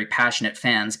very, very passionate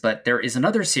fans. But there is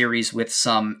another series with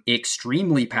some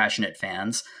extremely passionate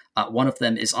fans. One of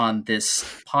them is on this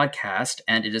podcast,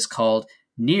 and it is called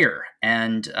Nier.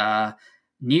 And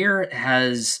Nier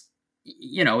has,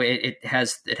 it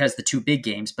has the two big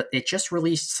games, but it just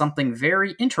released something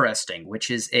very interesting, which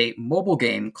is a mobile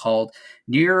game called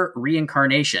Nier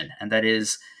Reincarnation, and that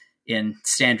is in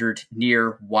standard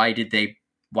Nier. Why did they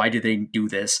do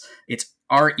this? It's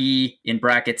RE in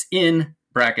brackets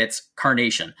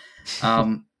carnation.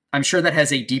 I'm sure that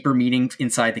has a deeper meaning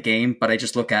inside the game, but I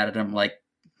just look at it and I'm like,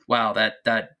 wow,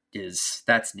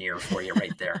 that's Nier for you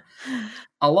right there.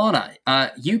 Alana,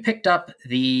 you picked up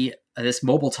this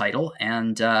mobile title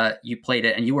and you played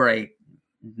it, and you were a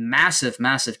massive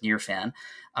Nier fan.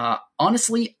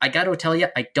 Honestly, I got to tell you,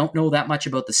 I don't know that much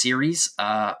about the series.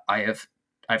 I've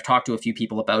talked to a few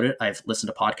people about it. I've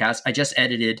listened to podcasts. I just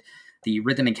edited the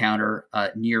Rhythm Encounter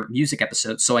Nier music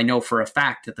episode, so I know for a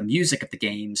fact that the music of the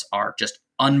games are just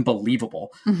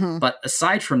unbelievable. Mm-hmm. But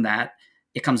aside from that,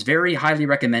 it comes very highly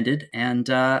recommended. And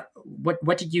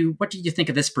what did you think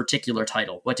of this particular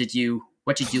title? What did you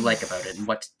like about it, and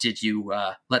what did you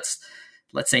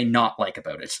let's say not like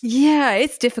about it? Yeah,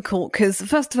 it's difficult because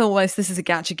first of all, this is a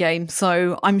gacha game,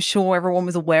 so I'm sure everyone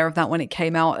was aware of that when it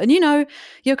came out. And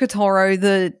Yoko Taro,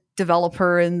 the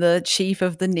developer and the chief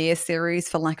of the Nier series,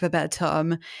 for lack of a better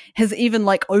term, has even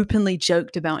like openly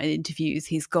joked about in interviews.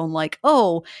 He's gone like,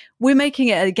 "Oh, we're making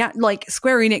it like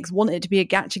Square Enix wanted it to be a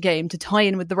gacha game to tie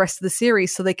in with the rest of the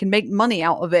series so they can make money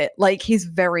out of it." Like, he's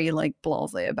very like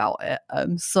blasé about it.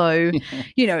 So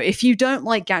if you don't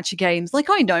like gacha games, like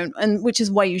I don't, and which is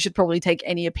why you should probably take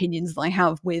any opinions that I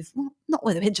have with, not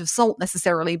with a pinch of salt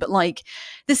necessarily, but like,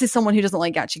 this is someone who doesn't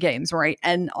like gacha games, right?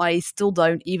 And I still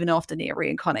don't, even after Nier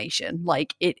Reincarnation.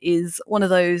 Like, it is one of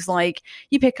those, like,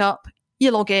 you pick up,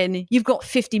 you log in, you've got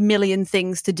 50 million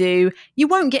things to do, you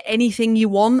won't get anything you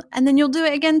want, and then you'll do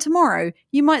it again tomorrow.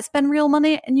 You might spend real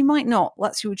money and you might not.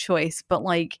 That's your choice. But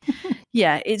like,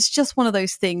 yeah, it's just one of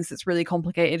those things that's really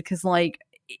complicated because like,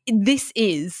 this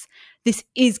is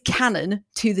canon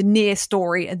to the Nier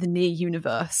story and the Nier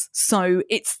universe. So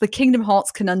it's the Kingdom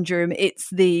Hearts conundrum. It's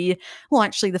the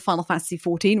Final Fantasy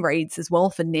XIV raids as well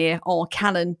for Nier are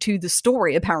canon to the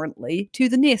story, apparently, to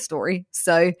the Nier story.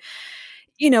 So,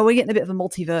 we're getting a bit of a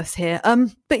multiverse here.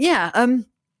 But yeah,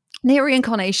 Nier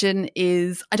Reincarnation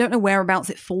is, I don't know whereabouts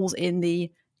it falls in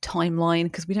the timeline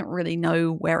because we don't really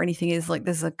know where anything is. Like,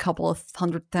 there's a couple of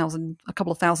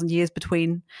thousand years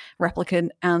between Replicant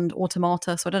and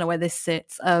Automata, so I don't know where this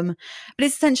sits. But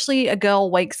it's essentially a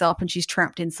girl wakes up and she's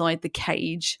trapped inside the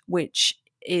cage, which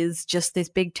is just this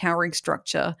big towering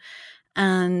structure,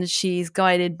 and she's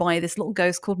guided by this little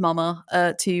ghost called Mama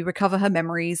to recover her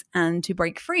memories and to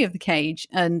break free of the cage.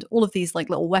 And all of these like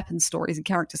little weapon stories and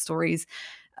character stories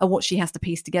are what she has to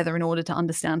piece together in order to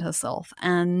understand herself.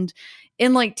 And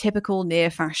in like typical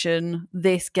Nier fashion,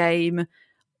 this game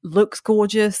looks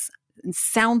gorgeous and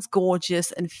sounds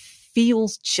gorgeous and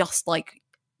feels just like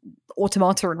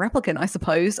Automata and Replicant, I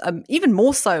suppose. Even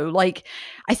more so. Like,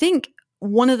 I think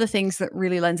one of the things that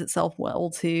really lends itself well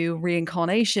to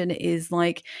Reincarnation is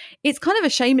like, it's kind of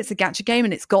a shame it's a gacha game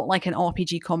and it's got like an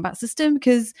RPG combat system,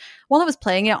 because while I was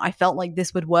playing it, I felt like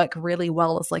this would work really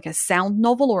well as like a sound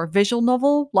novel or a visual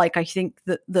novel. Like, I think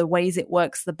that the ways it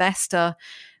works the best are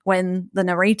when the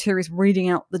narrator is reading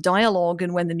out the dialogue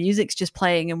and when the music's just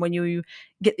playing and when you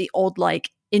get the odd like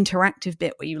interactive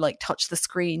bit where you like touch the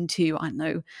screen to, I don't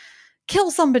know, kill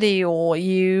somebody, or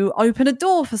you open a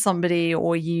door for somebody,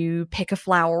 or you pick a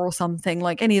flower or something,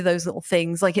 like any of those little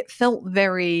things. Like, it felt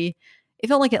like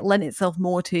it lent itself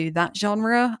more to that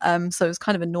genre. So it was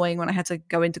kind of annoying when I had to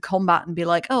go into combat and be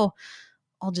like, oh,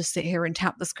 I'll just sit here and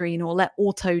tap the screen or let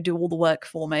auto do all the work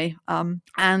for me.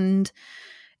 And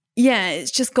yeah,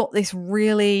 it's just got this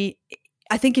really,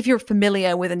 I think if you're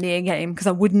familiar with a Nier game, because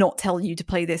I would not tell you to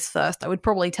play this first, I would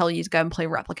probably tell you to go and play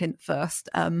Replicant first.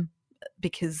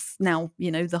 Because now,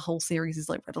 the whole series is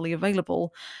like readily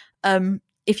available.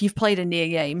 If you've played a Nier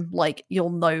game, like, you'll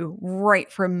know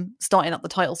right from starting up the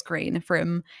title screen,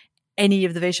 from any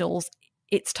of the visuals,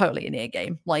 it's totally a Nier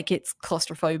game. Like, it's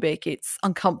claustrophobic, it's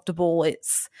uncomfortable,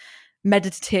 it's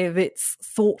meditative, it's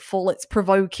thoughtful, it's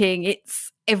provoking,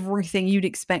 it's everything you'd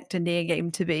expect a Nier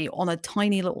game to be on a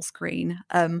tiny little screen.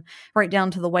 Right down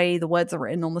to the way the words are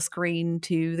written on the screen,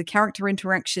 to the character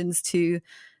interactions, to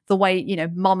the way,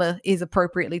 Mama is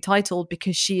appropriately titled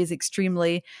because she is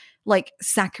extremely like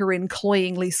saccharine,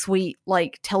 cloyingly sweet,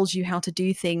 like tells you how to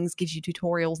do things, gives you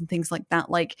tutorials and things like that.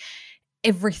 Like,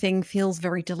 everything feels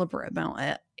very deliberate about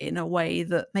it in a way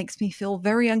that makes me feel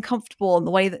very uncomfortable, and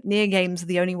the way that Nier games are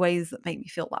the only ways that make me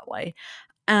feel that way.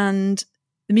 And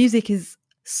the music is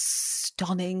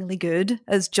stunningly good,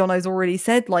 as Jono's already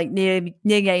said. Like, Nier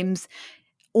games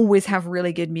always have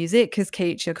really good music because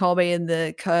Keiichi Okabe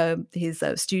and his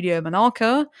studio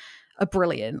Monarca are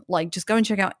brilliant. Like, just go and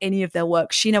check out any of their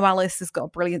work. Shino Alice has got a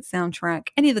brilliant soundtrack.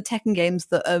 Any of the Tekken games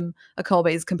that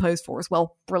Okabe has composed for as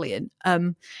well, brilliant.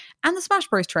 And the Smash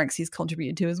Bros tracks he's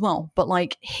contributed to as well. But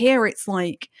like, here it's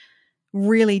like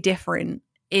really different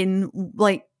in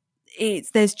like,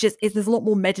 there's a lot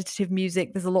more meditative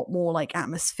music, there's a lot more like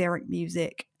atmospheric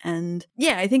music, and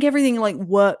yeah, I think everything like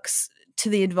works to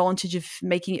the advantage of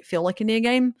making it feel like a Nier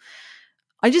game.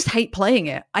 I just hate playing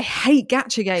it. I hate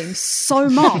gacha games so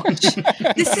much.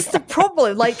 This is the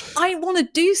problem. Like, I want to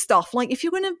do stuff. Like, if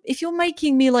you're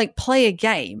making me like play a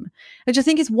game, which I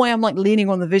think is why I'm like leaning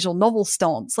on the visual novel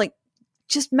stance, like,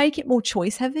 just make it more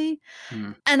choice heavy.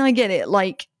 And I get it.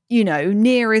 Like, you know,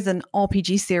 Nier is an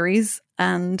RPG series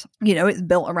and, you know, it's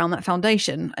built around that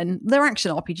foundation and they're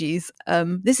action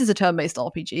RPGs. This is a turn-based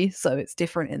RPG, so it's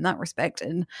different in that respect.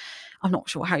 And I'm not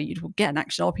sure how you'd get an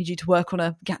action RPG to work on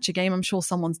a gacha game. I'm sure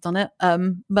someone's done it.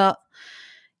 But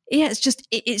yeah, it's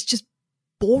just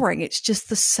boring. It's just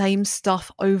the same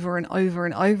stuff over and over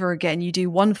and over again. You do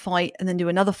one fight and then do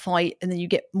another fight and then you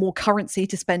get more currency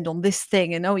to spend on this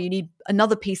thing. And you need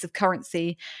another piece of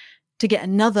currency to get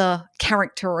another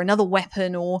character or another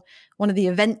weapon, or one of the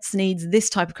events needs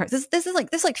this type of currency.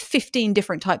 There's like 15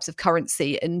 different types of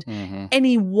currency, and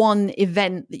any one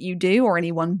event that you do or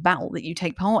any one battle that you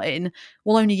take part in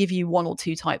will only give you one or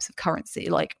two types of currency.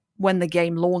 Like when the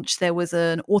game launched, there was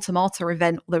an automata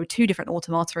event. There were 2 different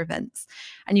automata events,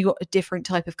 and you got a different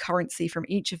type of currency from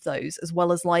each of those, as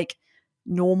well as like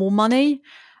normal money.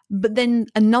 But then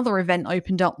another event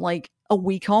opened up like a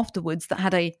week afterwards that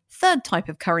had a 3rd type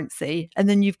of currency. And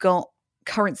then you've got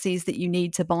currencies that you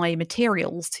need to buy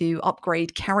materials to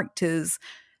upgrade characters,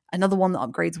 another one that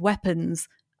upgrades weapons,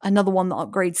 another one that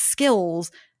upgrades skills,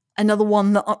 another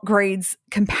one that upgrades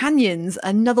companions,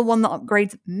 another one that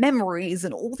upgrades memories,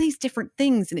 and all these different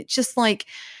things. And it's just like,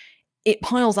 it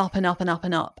piles up and up and up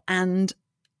and up. And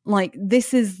like,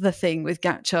 this is the thing with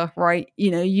gacha, right?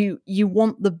 You know, you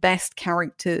want the best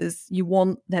characters, you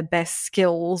want their best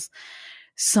skills.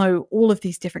 So all of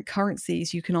these different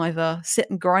currencies, you can either sit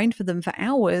and grind for them for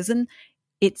hours, and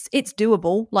it's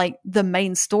doable. Like, the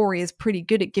main story is pretty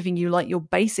good at giving you like your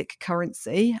basic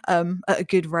currency at a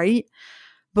good rate.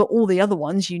 But all the other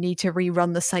ones, you need to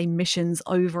rerun the same missions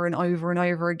over and over and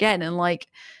over again. And like,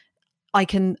 I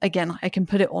can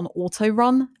put it on auto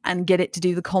run and get it to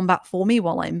do the combat for me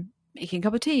while I'm making a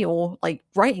cup of tea or like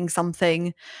writing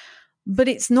something, but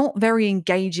it's not very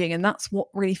engaging, and that's what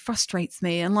really frustrates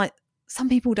me. And like, some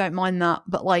people don't mind that,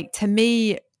 but like, to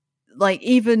me, like,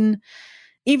 even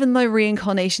though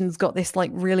Reincarnation's got this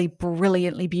like really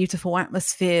brilliantly beautiful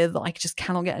atmosphere that I just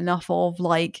cannot get enough of,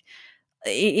 like,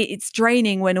 it's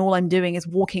draining when all I'm doing is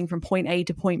walking from point A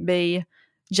to point B,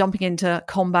 jumping into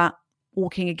combat,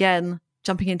 walking again,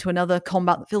 jumping into another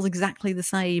combat that feels exactly the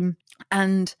same.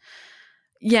 And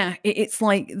yeah, it's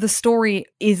like the story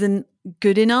isn't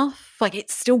good enough. Like,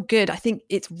 it's still good. I think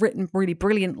it's written really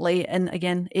brilliantly. And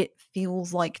again, it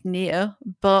feels like Nier,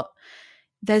 but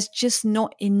there's just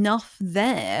not enough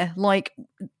there. Like,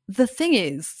 the thing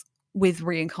is with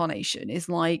Reincarnation is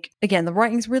like, again, the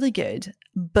writing's really good,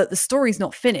 but the story's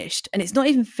not finished, and it's not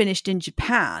even finished in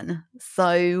Japan.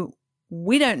 So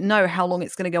we don't know how long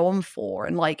it's going to go on for.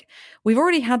 And like, we've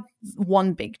already had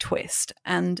one big twist.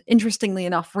 And interestingly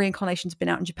enough, Reincarnation's been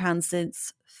out in Japan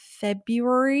since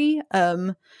February.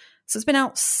 So it's been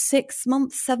out 6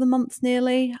 months, 7 months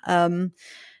nearly.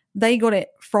 They got it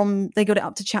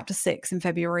up to chapter 6 in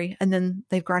February, and then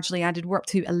they've gradually added, we're up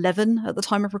to 11 at the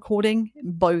time of recording,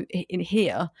 both in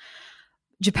here.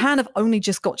 Japan have only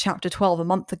just got chapter 12 a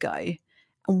month ago.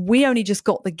 And we only just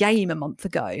got the game a month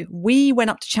ago. We went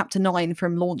up to chapter 9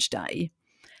 from launch day,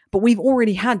 but we've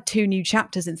already had 2 new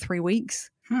chapters in 3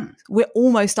 weeks. We're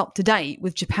almost up to date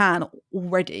with Japan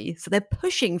already. So they're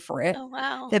pushing for it. Oh,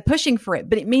 wow. They're pushing for it,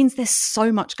 but it means there's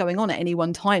so much going on at any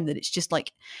one time that it's just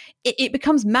like, it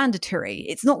becomes mandatory.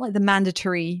 It's not like the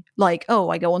mandatory, like, oh,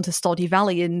 I go on to Stardew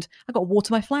Valley and I got to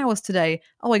water my flowers today.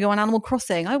 Oh, I go on Animal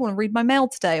Crossing. I want to read my mail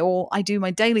today. Or I do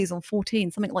my dailies on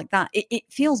 14, something like that. It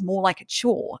feels more like a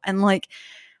chore. And like,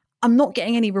 I'm not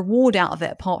getting any reward out of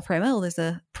it apart from, oh, there's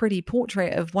a pretty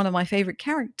portrait of one of my favorite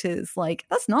characters. Like,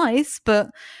 that's nice. But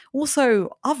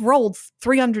also, I've rolled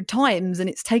 300 times and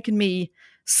it's taken me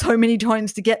so many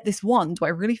times to get this one. Do I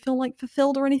really feel like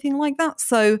fulfilled or anything like that?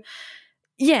 So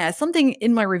yeah, something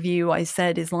in my review I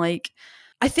said is like,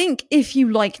 I think if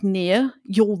you like Nier,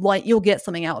 you'll get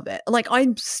something out of it. Like, I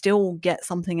still get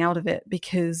something out of it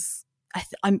because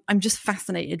I'm just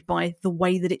fascinated by the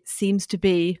way that it seems to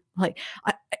be. Like,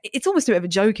 it's almost a bit of a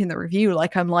joke in the review.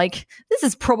 Like, I'm like, this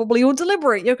is probably all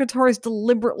deliberate. Yoko Taro is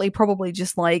deliberately probably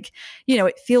just like, you know,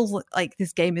 it feels like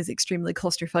this game is extremely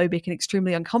claustrophobic and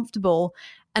extremely uncomfortable.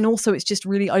 And also it's just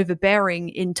really overbearing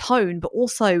in tone, but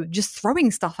also just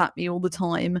throwing stuff at me all the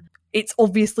time. It's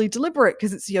obviously deliberate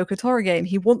because it's a Yoko Taro game.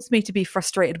 He wants me to be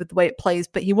frustrated with the way it plays,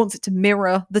 but he wants it to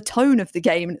mirror the tone of the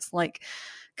game. And it's like,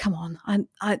 come on,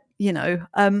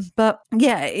 but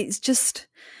yeah, it's just,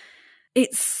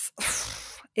 it's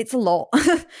a lot.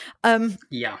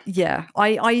 Yeah.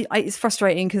 It's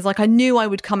frustrating because like I knew I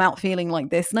would come out feeling like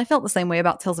this, and I felt the same way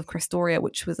about Tales of Crestoria,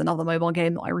 which was another mobile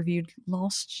game that I reviewed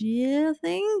last year, I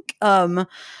think.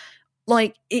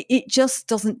 Like it just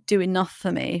doesn't do enough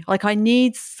for me. Like, I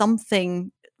need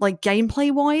something like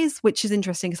gameplay wise, which is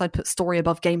interesting because I'd put story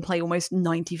above gameplay almost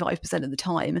 95% of the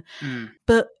time.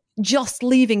 But just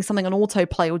leaving something on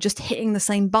autoplay or just hitting the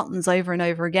same buttons over and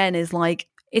over again is like,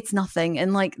 it's nothing.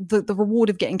 And like the reward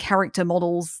of getting character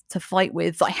models to fight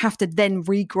with that I have to then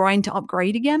regrind to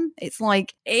upgrade again, it's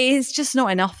like, it's just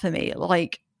not enough for me.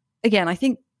 Like, again, I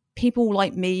think people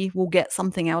like me will get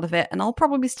something out of it, and I'll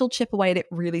probably still chip away at it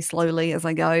really slowly as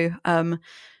I go,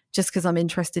 just because I'm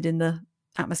interested in the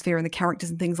atmosphere and the characters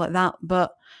and things like that.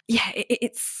 But yeah,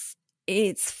 it's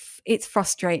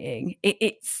frustrating.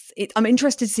 I'm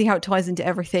interested to see how it ties into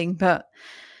everything, but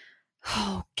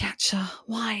gacha.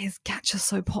 Why is gacha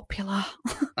so popular?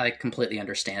 I completely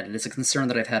understand, and it's a concern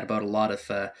that I've had about a lot of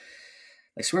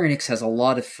like Square Enix has a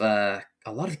lot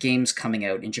of games coming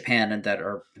out in Japan and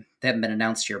they haven't been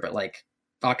announced here, but like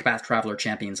Octopath Traveler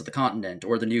Champions of the Continent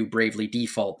or the new Bravely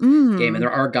Default game, and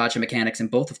there are gacha mechanics in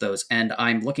both of those, and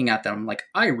I'm looking at them like,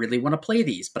 I really want to play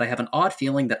these, but I have an odd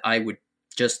feeling that I would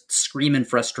just scream in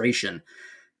frustration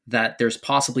that there's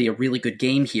possibly a really good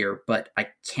game here, but I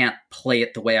can't play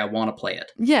it the way I want to play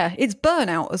it. Yeah, it's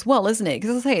burnout as well, isn't it?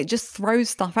 Because as I say, it just throws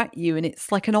stuff at you and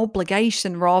it's like an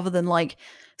obligation rather than like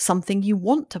something you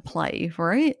want to play,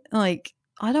 right? Like,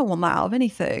 I don't want that out of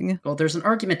anything. Well, there's an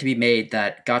argument to be made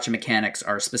that gacha mechanics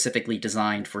are specifically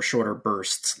designed for shorter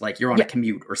bursts, like you're on a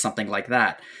commute or something like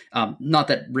that. Not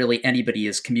that really anybody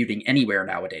is commuting anywhere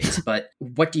nowadays, but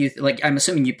what do you like? I'm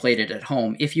assuming you played it at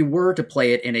home. If you were to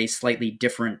play it in a slightly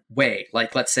different way,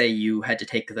 like let's say you had to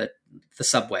take the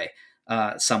subway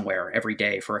somewhere every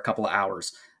day for a couple of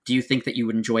hours, do you think that you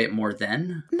would enjoy it more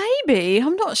then? Maybe.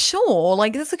 I'm not sure.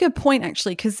 Like, that's a good point,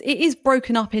 actually, because it is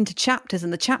broken up into chapters,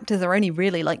 and the chapters are only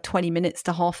really like 20 minutes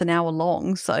to half an hour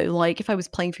long. So, like, if I was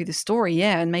playing through the story,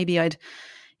 yeah, and maybe I'd,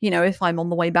 if I'm on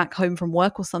the way back home from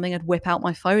work or something, I'd whip out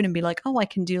my phone and be like, oh, I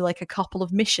can do like a couple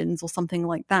of missions or something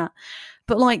like that.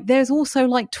 But like, there's also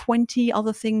like 20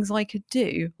 other things I could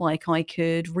do. Like, I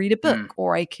could read a book,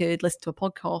 or I could listen to a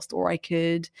podcast, or I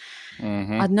could, I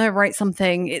don't know, write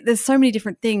something. There's so many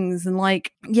different things. And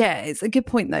like, yeah, it's a good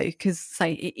point though, because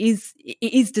say it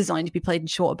is designed to be played in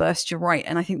shorter bursts. You're right.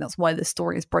 And I think that's why the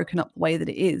story is broken up the way that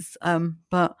it is.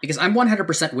 But because I'm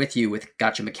 100% with you with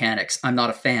gacha mechanics, I'm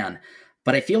not a fan.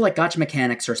 But I feel like gacha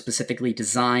mechanics are specifically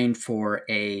designed for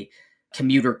a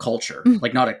commuter culture,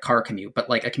 like not a car commute, but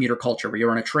like a commuter culture where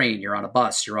you're on a train, you're on a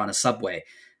bus, you're on a subway,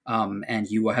 and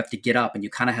you have to get up and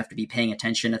you kind of have to be paying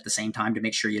attention at the same time to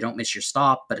make sure you don't miss your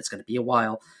stop, but it's going to be a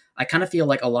while. I kind of feel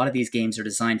like a lot of these games are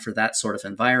designed for that sort of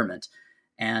environment.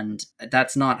 And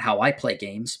that's not how I play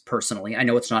games, personally. I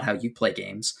know it's not how you play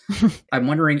games. I'm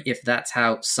wondering if that's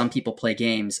how some people play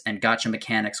games and gacha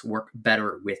mechanics work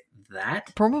better with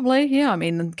that. Probably, yeah. I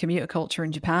mean, the commuter culture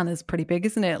in Japan is pretty big,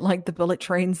 isn't it? Like the bullet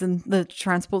trains and the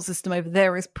transport system over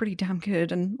there is pretty damn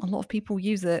good, and a lot of people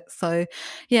use it. So,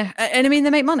 yeah. And I mean, they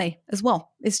make money as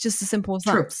well. It's just as simple as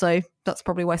that. True. So that's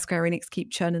probably why Square Enix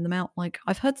keep churning them out. Like,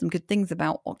 I've heard some good things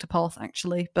about Octopath,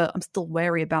 actually, but I'm still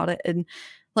wary about it. And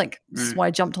like, that's why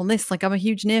I jumped on this. Like, I'm a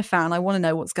huge Nier fan. I want to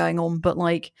know what's going on, but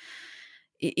like,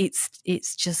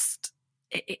 it's just,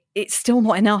 it's still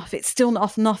not enough. It's still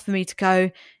not enough for me to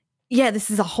go, yeah,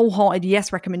 this is a wholehearted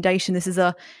yes recommendation. This is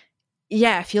a,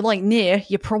 yeah, if you like Nier,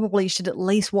 you probably should at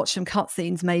least watch some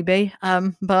cutscenes, maybe.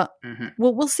 But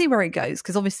we'll see where it goes,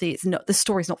 because obviously it's not, the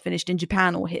story's not finished in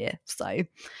Japan or here, so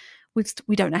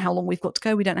we don't know how long we've got to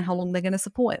go. We don't know how long they're going to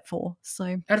support it for.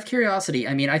 So, out of curiosity,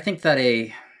 I mean, I think that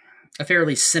a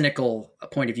fairly cynical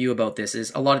point of view about this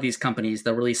is a lot of these companies,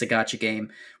 they'll release a gacha game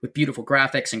with beautiful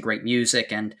graphics and great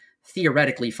music and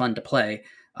theoretically fun to play.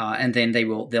 And then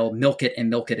they'll milk it and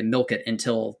milk it and milk it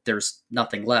until there's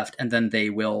nothing left. And then they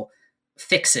will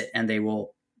fix it, and they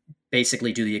will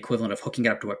basically do the equivalent of hooking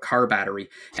it up to a car battery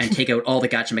and take out all the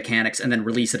gacha mechanics and then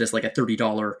release it as like a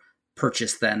 $30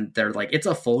 purchase. Then they're like, it's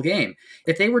a full game.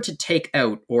 If they were to take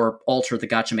out or alter the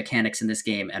gacha mechanics in this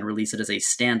game and release it as a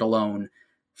standalone,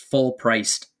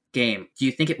 full-priced game, do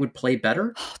you think it would play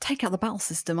better? Take out the battle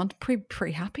system. I'm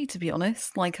pretty happy, to be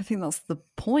honest. Like, I think that's the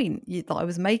point that I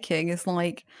was making, is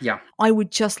like, yeah, I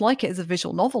would just like it as a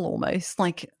visual novel almost.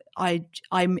 Like,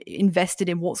 I'm invested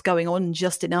in what's going on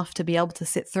just enough to be able to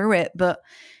sit through it. But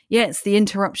yeah, it's the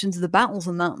interruptions of the battles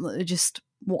and that are just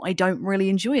what I don't really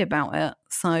enjoy about it.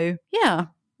 So yeah,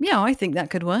 I think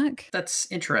that could work.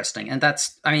 That's interesting. And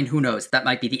that's, I mean, who knows? That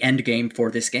might be the end game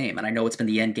for this game. And I know it's been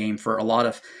the end game for a lot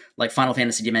of, like, Final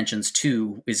Fantasy Dimensions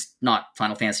 2 is not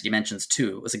Final Fantasy Dimensions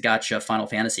 2. It was a gacha Final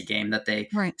Fantasy game that they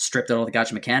stripped out all the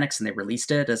gacha mechanics and they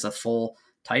released it as a full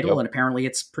title. And apparently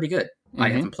it's pretty good. I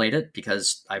haven't played it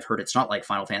because I've heard it's not like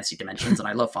Final Fantasy Dimensions, and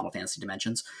I love Final Fantasy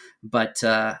Dimensions. But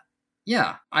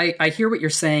Yeah, I hear what you're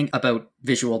saying about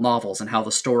visual novels and how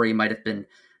the story might have been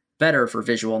better for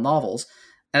visual novels.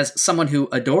 As someone who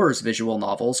adores visual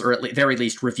novels, or at very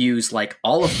least reviews like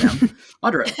all of them,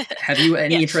 Audra, have you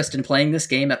any Yes. interest in playing this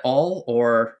game at all,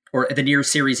 or the Nier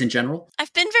series in general?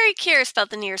 I've been very curious about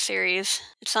the Nier series.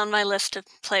 It's on my list to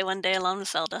play one day along with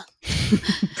Zelda.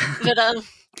 But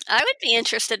I would be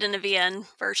interested in a VN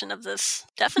version of this.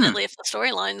 Definitely, if the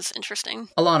storyline's interesting.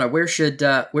 Alana, where should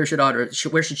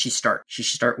Audra? Where should she start? Should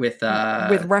she start with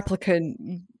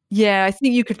Replicant? Yeah, I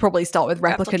think you could probably start with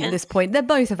Replicant at this point. They're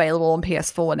both available on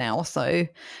PS4 now, so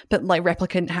but like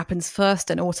Replicant happens first,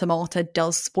 and Automata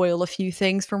does spoil a few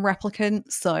things from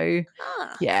Replicant, so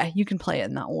yeah, you can play it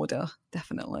in that order,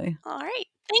 definitely. All right,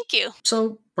 thank you.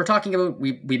 So we're talking about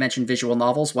we mentioned visual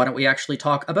novels. Why don't we actually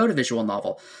talk about a visual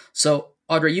novel? So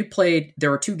Audra,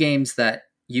 there are two games that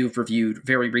you've reviewed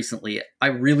very recently. I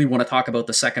really want to talk about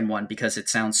the second one because it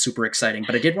sounds super exciting,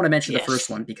 but I did want to mention the first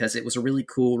one because it was a really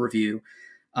cool review.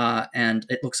 And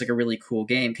it looks like a really cool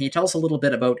game. Can you tell us a little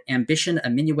bit about Ambition: A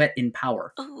Minuet in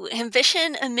Power? Oh,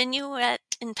 Ambition: A Minuet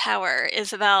in Power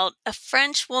is about a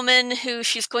French woman who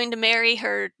she's going to marry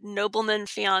her nobleman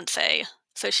fiancé.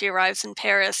 So she arrives in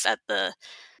Paris at the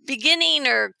beginning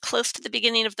or close to the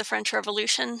beginning of the French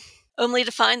Revolution, only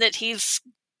to find that he's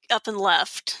up and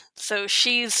left. So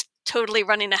she's totally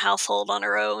running a household on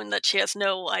her own, that she has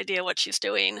no idea what she's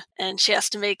doing. And she has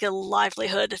to make a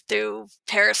livelihood through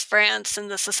Paris, France,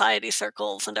 and the society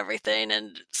circles and everything,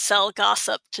 and sell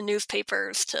gossip to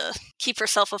newspapers to keep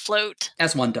herself afloat.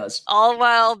 As one does. All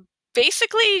while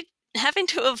basically having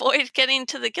to avoid getting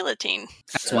to the guillotine.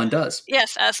 As one does.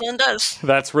 Yes, as one does.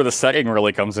 That's where the setting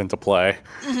really comes into play.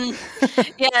 Mm-hmm.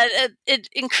 Yeah, it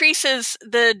increases,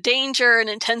 the danger and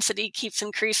intensity keeps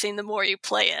increasing the more you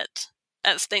play it,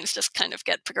 as things just kind of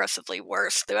get progressively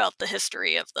worse throughout the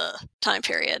history of the time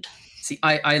period. See,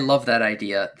 I love that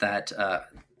idea that,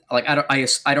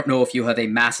 I don't know if you have a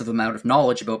massive amount of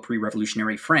knowledge about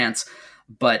pre-revolutionary France,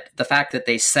 but the fact that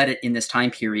they set it in this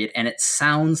time period and it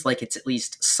sounds like it's at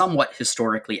least somewhat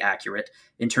historically accurate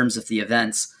in terms of the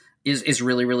events is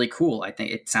really, really cool. I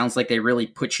think it sounds like they really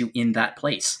put you in that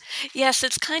place. Yes,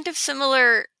 it's kind of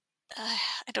similar.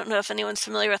 I don't know if anyone's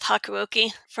familiar with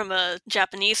Hakuoki from a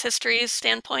Japanese history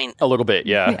standpoint. A little bit,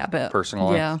 yeah, but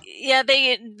personally. Yeah,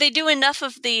 they do enough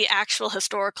of the actual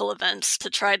historical events to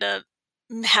try to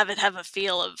have it have a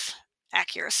feel of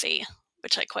accuracy,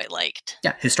 which I quite liked.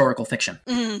 Yeah, historical fiction.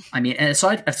 Mm-hmm. I mean, and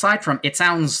aside from, it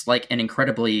sounds like an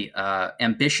incredibly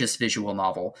ambitious visual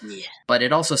novel, but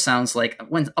it also sounds like,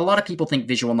 when a lot of people think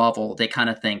visual novel, they kind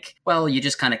of think, well, you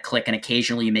just kind of click and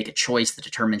occasionally you make a choice that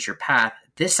determines your path.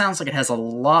 This sounds like it has a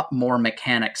lot more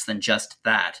mechanics than just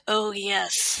that. Oh,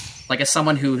 yes. Like, as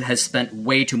someone who has spent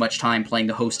way too much time playing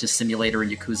the Hostess Simulator in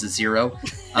Yakuza 0,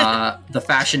 the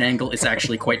fashion angle is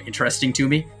actually quite interesting to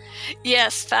me.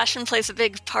 Yes, fashion plays a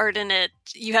big part in it.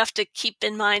 You have to keep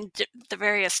in mind the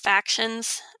various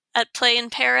factions at play in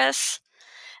Paris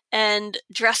and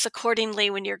dress accordingly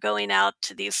when you're going out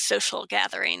to these social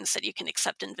gatherings that you can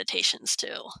accept invitations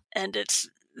to. And it's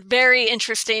very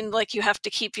interesting, like you have to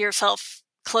keep yourself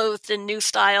clothed in new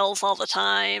styles all the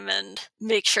time and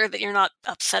make sure that you're not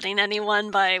upsetting anyone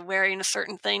by wearing a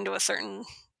certain thing to a certain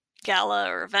gala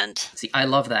or event. See, I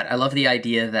love that. I love the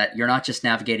idea that you're not just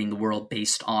navigating the world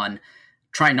based on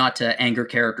trying not to anger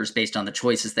characters based on the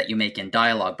choices that you make in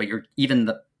dialogue, but you're even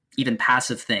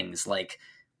passive things like,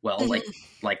 well,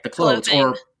 like the clothes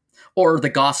or the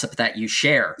gossip that you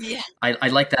share. Yeah. I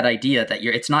like that idea that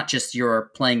it's not just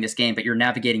you're playing this game, but you're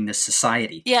navigating this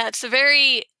society. Yeah,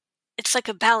 it's like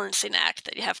a balancing act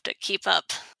that you have to keep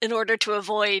up in order to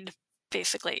avoid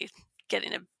basically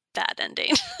getting a bad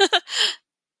ending.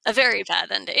 A very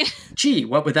bad ending. Gee,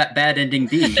 what would that bad ending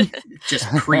be? Just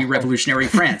pre-revolutionary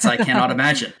France, I cannot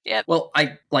imagine. Yep. Well,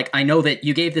 I know that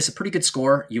you gave this a pretty good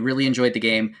score. You really enjoyed the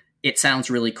game. It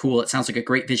sounds really cool. It sounds like a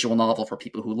great visual novel for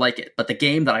people who like it. But the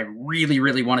game that I really,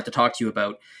 really wanted to talk to you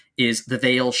about is The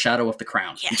Veil: Shadow of the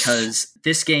Crown. Yes. Because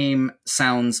this game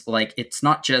sounds like it's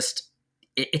not just...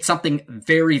 It's something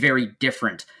very, very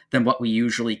different than what we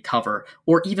usually cover,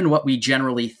 or even what we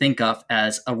generally think of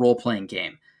as a role-playing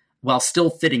game, while still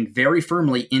fitting very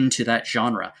firmly into that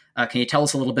genre. Can you tell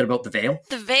us a little bit about The Veil?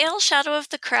 The Veil: Shadow of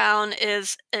the Crown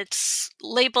it's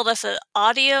labeled as an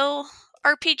audio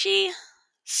RPG.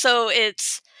 So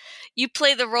you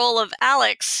play the role of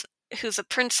Alex, who's a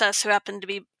princess who happened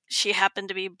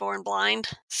to be born blind.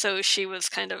 So she was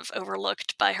kind of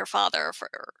overlooked by her father for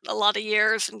a lot of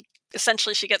years, and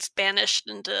essentially she gets banished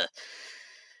into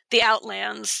the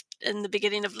Outlands in the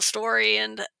beginning of the story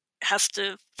and has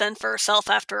to fend for herself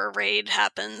after a raid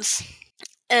happens.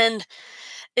 And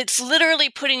it's literally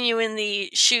putting you in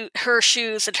her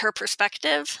shoes and her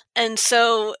perspective. And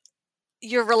so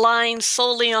you're relying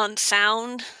solely on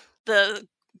sound.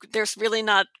 There's really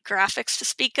not graphics to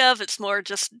speak of. It's more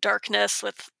just darkness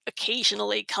with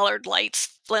occasionally colored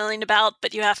lights flailing about,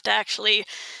 but you have to actually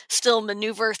still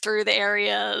maneuver through the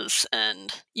areas,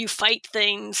 and you fight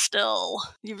things still.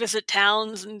 You visit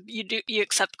towns, and you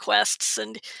accept quests,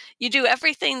 and you do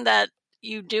everything that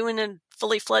you do in a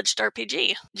fully fledged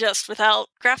RPG, just without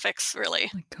graphics, really.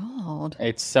 Oh my God.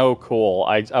 It's so cool.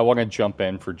 I want to jump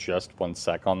in for just 1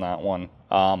 sec on that one.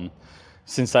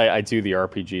 Since I do the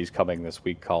RPGs coming this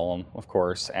week column, of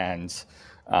course, and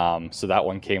so that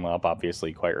one came up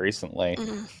obviously quite recently.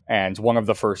 Mm-hmm. And one of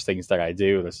the first things that I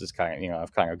do, this is kind of,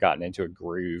 I've kind of gotten into a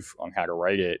groove on how to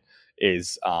write it,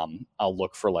 is I'll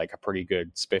look for like a pretty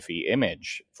good spiffy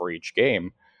image for each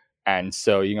game. And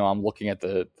so, I'm looking at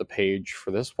the page for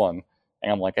this one,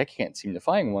 and I'm like, I can't seem to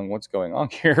find one. What's going on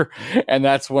here? And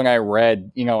that's when I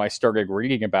read, I started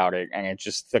reading about it, and it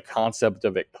just, the concept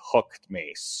of it hooked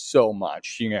me so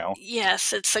much,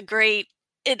 Yes,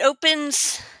 it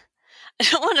opens, I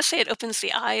don't want to say it opens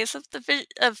the eyes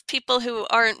of people who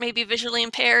aren't maybe visually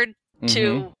impaired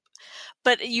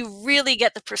but you really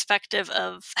get the perspective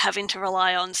of having to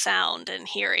rely on sound and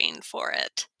hearing for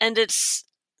it. And it's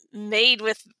made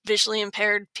with visually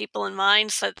impaired people in mind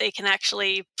so that they can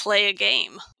actually play a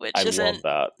game, which I isn't...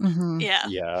 love that. Mm-hmm.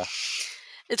 Yeah.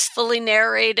 It's fully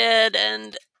narrated,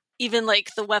 and even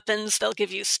like the weapons, they'll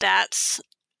give you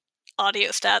audio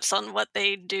stats on what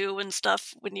they do and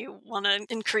stuff when you want to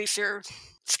increase your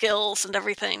skills and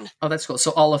everything. Oh, that's cool.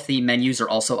 So all of the menus are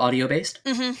also audio-based?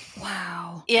 Mm-hmm.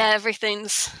 Wow. Yeah,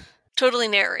 everything's totally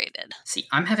narrated. See,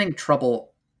 I'm having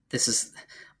trouble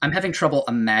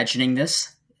imagining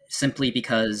this, simply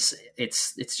because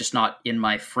it's just not in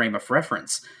my frame of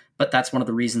reference. But that's one of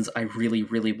the reasons I really,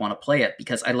 really want to play it,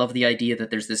 because I love the idea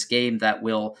that there's this game that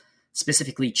will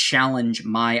specifically challenge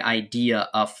my idea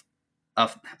of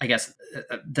I guess,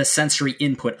 the sensory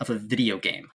input of a video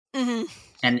game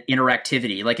and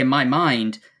interactivity. Like in my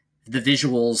mind, the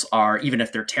visuals are, even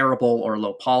if they're terrible or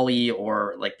low poly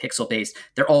or like pixel based,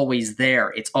 they're always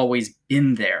there. It's always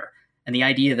been there. And the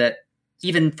idea that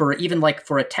even for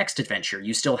a text adventure,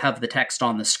 you still have the text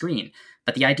on the screen.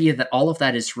 But the idea that all of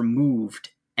that is removed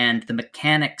and the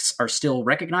mechanics are still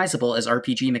recognizable as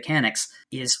RPG mechanics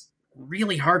is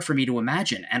really hard for me to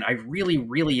imagine, and I really,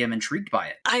 really am intrigued by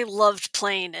it. I loved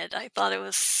playing it. I thought it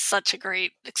was such a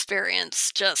great experience.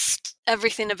 Just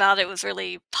everything about it was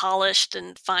really polished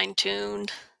and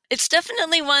fine-tuned. It's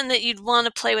definitely one that you'd want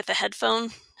to play with a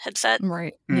headset.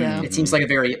 Right. Yeah. It seems like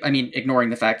ignoring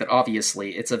the fact that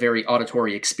obviously it's a very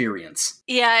auditory experience.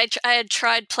 Yeah, I had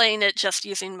tried playing it just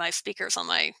using my speakers on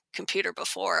my computer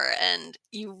before, and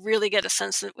you really get a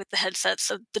sense with the headsets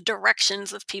of the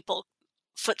directions of people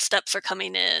footsteps are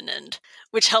coming in, and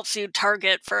which helps you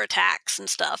target for attacks and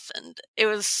stuff, and it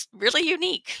was really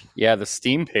unique. Yeah, the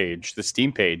Steam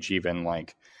page even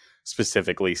like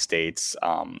specifically states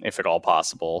if at all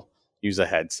possible, use a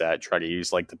headset, try to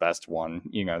use like the best one,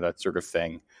 that sort of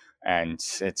thing. And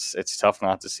it's tough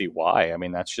not to see why. I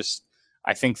mean, that's just,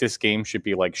 I think this game should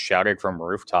be like shouted from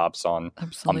rooftops on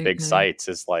big sites.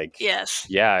 Is like, yes,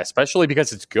 yeah, especially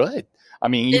because it's good. I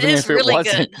mean, even if it really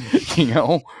wasn't,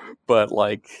 good. But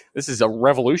like, this is a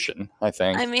revolution, I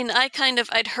think. I mean,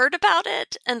 I'd heard about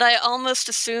it, and I almost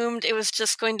assumed it was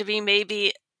just going to be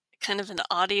maybe kind of an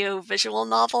audio-visual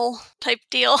novel type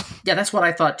deal. Yeah, that's what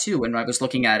I thought too when I was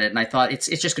looking at it, and I thought it's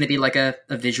just going to be like a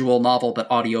visual novel but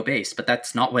audio-based, but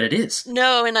that's not what it is.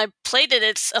 No, and I played it.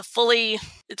 It's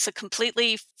a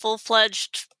completely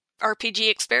full-fledged RPG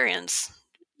experience.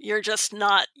 You're just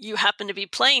not, you happen to be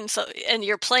playing, and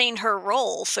you're playing her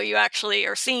role, so you actually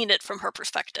are seeing it from her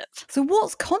perspective. So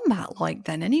what's combat like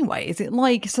then anyway? Is it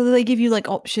like, so they give you like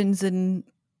options, and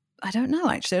I don't know,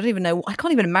 actually. I don't even know. I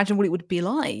can't even imagine what it would be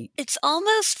like. It's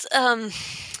almost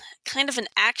kind of an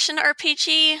action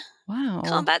RPG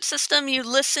combat system. You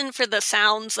listen for the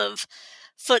sounds of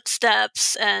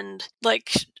footsteps and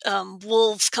like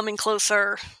wolves coming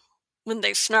closer when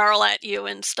they snarl at you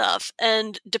and stuff.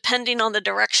 And depending on the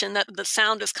direction that the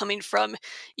sound is coming from,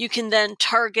 you can then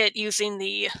target using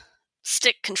the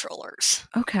stick controllers.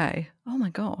 Okay. Oh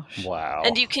my gosh. Wow.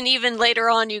 And you can even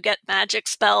later on, you get magic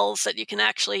spells that you can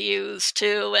actually use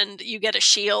too, and you get a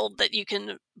shield that you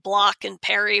can block and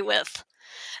parry with.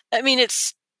 I mean,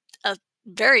 it's a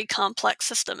very complex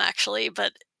system actually,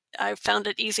 but I found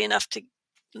it easy enough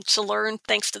to learn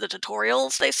thanks to the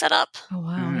tutorials they set up. Oh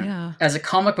wow, yeah. As a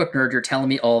comic book nerd, you're telling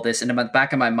me all this, and in the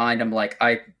back of my mind, I'm like,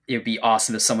 it would be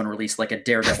awesome if someone released like a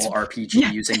Daredevil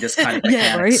RPG using this kind of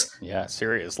mechanics. Yeah,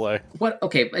 seriously.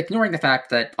 Okay, ignoring the fact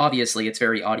that obviously it's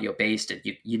very audio based and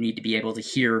you need to be able to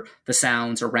hear the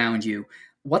sounds around you.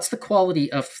 What's the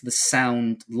quality of the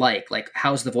sound like? Like,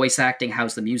 how's the voice acting?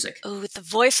 How's the music? Oh, the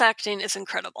voice acting is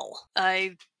incredible.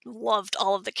 I loved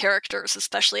all of the characters,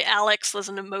 especially Alex was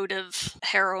an emotive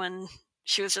heroine.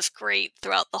 She was just great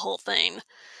throughout the whole thing.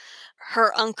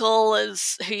 Her uncle,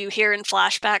 who you hear in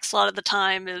flashbacks a lot of the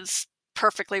time, is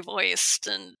perfectly voiced,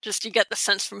 and just you get the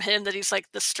sense from him that he's like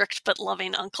the strict but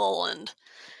loving uncle and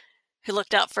who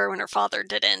looked out for her when her father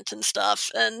didn't and stuff.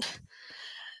 And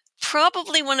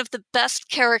probably one of the best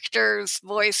characters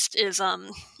voiced is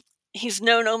he's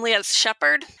known only as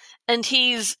Shepard, and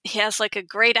he has like a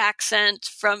great accent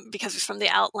because he's from the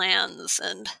Outlands,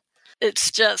 and it's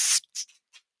just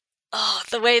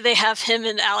the way they have him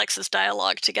and Alex's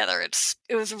dialogue together,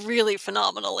 it was really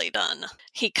phenomenally done.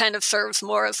 He kind of serves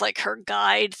more as like her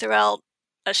guide throughout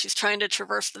as she's trying to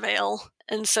traverse the Veil,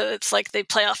 and so it's like they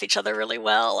play off each other really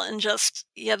well, and just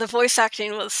the voice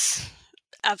acting was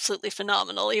absolutely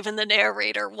phenomenal. Even the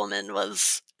narrator woman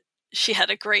she had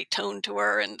a great tone to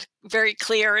her and very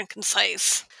clear and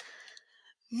concise.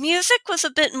 Music was a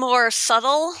bit more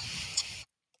subtle.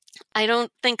 I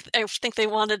think they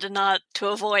wanted to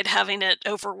avoid having it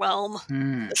overwhelm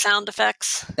the sound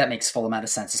effects. That makes full amount of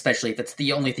sense, especially if it's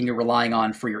the only thing you're relying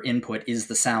on for your input is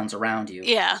the sounds around you.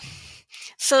 Yeah.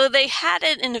 So they had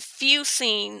it in a few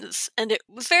scenes, and it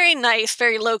was very nice,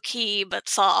 very low-key, but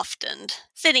soft and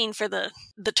fitting for the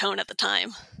tone at the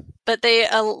time. But they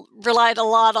relied a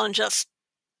lot on just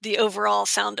the overall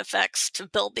sound effects to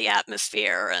build the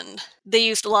atmosphere, and they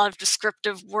used a lot of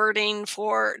descriptive wording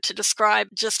to describe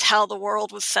just how the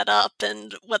world was set up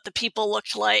and what the people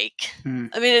looked like.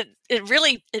 I mean, it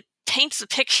really paints a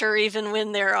picture even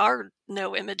when there are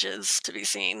no images to be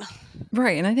seen.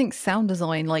 Right, and I think sound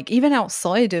design, like even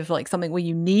outside of like something where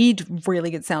you need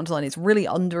really good sound design, it's really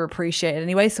underappreciated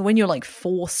anyway. So when you're like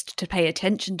forced to pay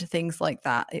attention to things like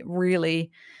that, it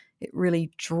really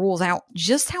draws out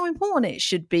just how important it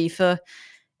should be for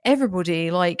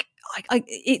everybody. Like,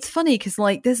 it's funny because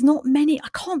like there's not many. I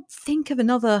can't think of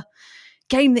another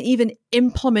game that even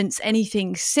implements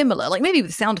anything similar. Like maybe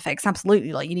with sound effects,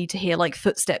 absolutely. Like you need to hear like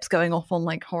footsteps going off on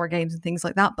like horror games and things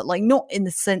like that, but like not in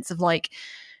the sense of like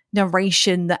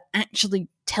narration that actually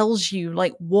tells you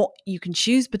like what you can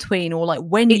choose between or like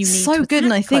when you need so good.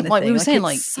 And I think like we were saying,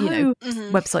 like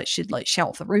websites should like shout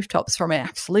off the rooftops from it,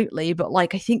 absolutely, but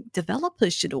like I think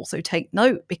developers should also take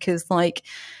note because like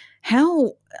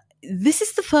this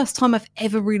is the first time I've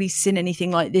ever really seen anything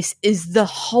like this is the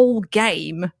whole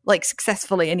game, like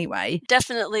successfully anyway.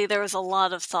 Definitely there was a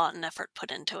lot of thought and effort put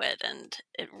into it, and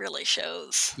it really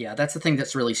shows. Yeah, that's the thing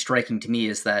that's really striking to me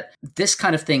is that this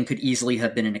kind of thing could easily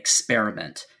have been an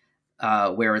experiment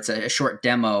where it's a short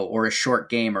demo or a short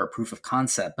game or a proof of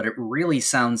concept, but it really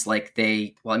sounds like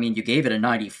you gave it a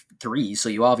 93, so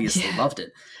you obviously loved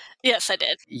it. Yes, I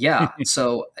did. Yeah,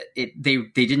 so they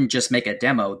didn't just make a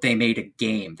demo, they made a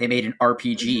game. They made an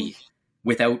RPG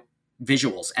without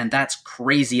visuals, and that's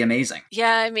crazy amazing.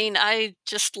 Yeah, I mean, I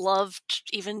just loved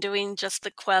even doing just the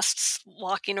quests,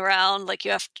 walking around. Like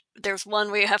there's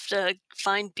one where you have to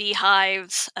find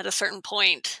beehives at a certain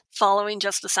point, following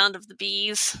just the sound of the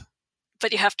bees.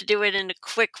 But you have to do it in a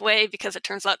quick way because it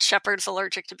turns out Shepard's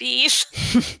allergic to bees.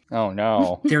 Oh,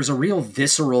 no. There's a real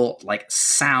visceral like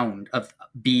sound of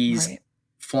bees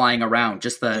flying around,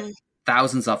 just the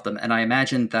thousands of them. And I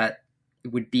imagine that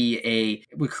it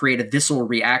would create a visceral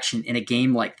reaction in a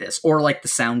game like this, or like the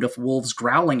sound of wolves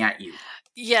growling at you.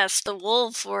 Yes, the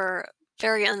wolves were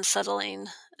very unsettling,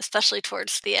 especially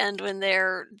towards the end when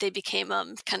they became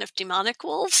kind of demonic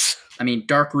wolves. I mean,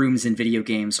 dark rooms in video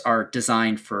games are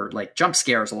designed for like jump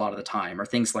scares a lot of the time or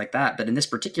things like that. But in this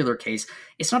particular case,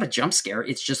 it's not a jump scare.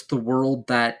 It's just the world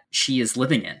that she is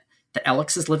living in, that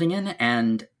Alex is living in.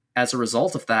 And as a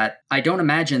result of that, I don't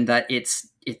imagine that it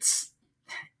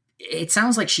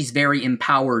sounds like she's very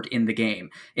empowered in the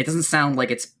game. It doesn't sound like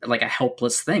it's like a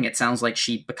helpless thing. It sounds like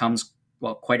she becomes,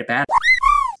 quite a bad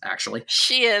actually.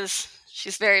 She is.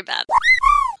 She's very bad,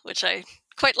 which I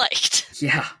quite liked.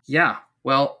 Yeah.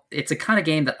 Well, it's a kind of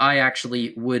game that I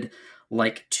actually would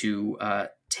like to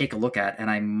take a look at,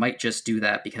 and I might just do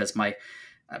that because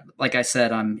like I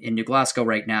said, I'm in New Glasgow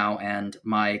right now, and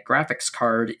my graphics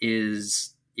card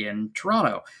is in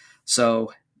Toronto.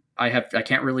 So I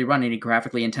can't really run any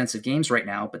graphically intensive games right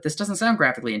now, but this doesn't sound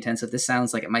graphically intensive. This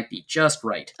sounds like it might be just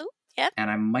right. Oh, yep.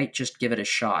 And I might just give it a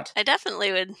shot. I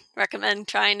definitely would recommend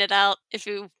trying it out if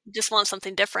you just want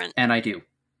something different. And I do.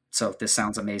 So this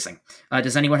sounds amazing.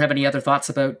 Does anyone have any other thoughts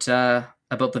about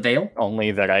the Veil?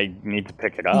 Only that I need to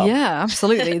pick it up. Yeah,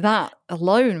 absolutely. That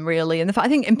alone, really. And I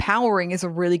think empowering is a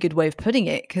really good way of putting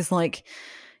it, because, like,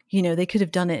 you know, they could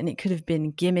have done it and it could have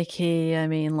been gimmicky. I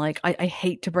mean, like, I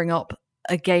hate to bring up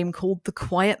a game called The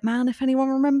Quiet Man, if anyone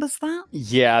remembers that.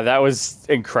 Yeah, that was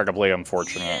incredibly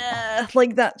unfortunate. Yeah,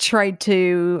 like that tried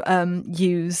to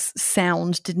use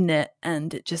sound, didn't it?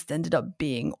 And it just ended up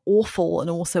being awful and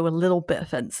also a little bit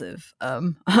offensive. Yeah.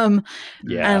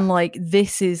 And like,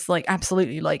 this is like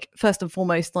absolutely, like, first and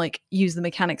foremost, like, use the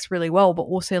mechanics really well, but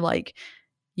also, like,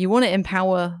 you want to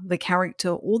empower the character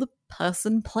or the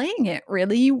person playing it,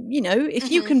 really. You know, if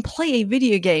you can play a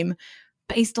video game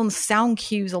based on sound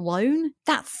cues alone,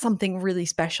 that's something really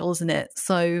special, isn't it?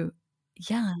 So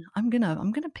yeah, I'm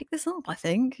gonna pick this up, I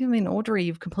think. I mean, Audrey,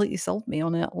 you've completely sold me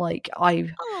on it. Like,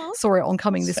 I saw it on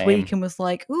Coming this week and was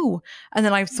like, ooh. And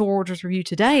then I saw Audrey's review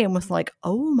today and was like,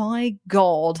 oh my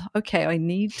God, okay, I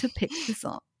need to pick this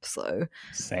up. So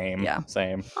same.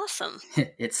 Awesome.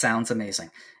 It sounds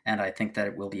amazing. And I think that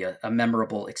it will be a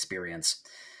memorable experience.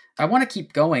 I want to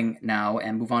keep going now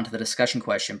and move on to the discussion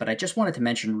question, but I just wanted to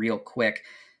mention real quick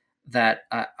that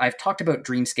I've talked about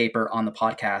Dreamscaper on the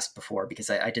podcast before, because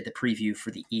I did the preview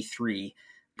for the E3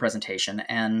 presentation,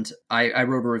 and I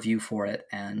wrote a review for it,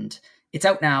 and it's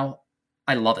out now.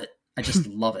 I love it. I just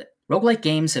love it. Roguelike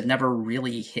games have never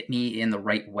really hit me in the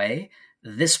right way.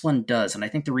 This one does, and I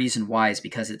think the reason why is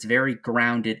because it's very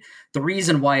grounded. The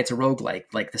reason why it's a roguelike,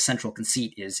 like the central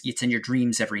conceit, is it's in your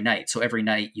dreams every night. So every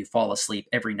night you fall asleep,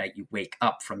 every night you wake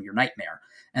up from your nightmare.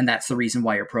 And that's the reason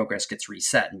why your progress gets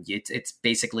reset. And it's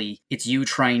basically, it's you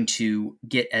trying to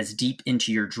get as deep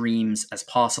into your dreams as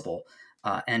possible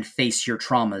and face your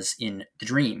traumas in the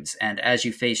dreams. And as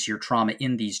you face your trauma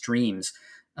in these dreams,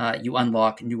 you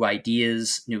unlock new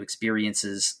ideas, new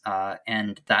experiences,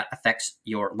 and that affects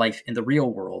your life in the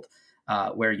real world,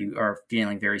 where you are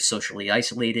feeling very socially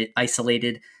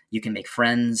isolated. You can make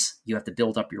friends. You have to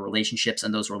build up your relationships,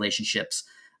 and those relationships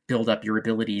build up your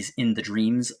abilities in the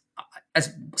dreams.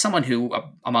 As someone who,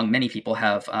 among many people,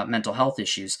 have mental health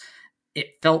issues, it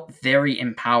felt very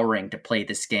empowering to play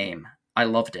this game. I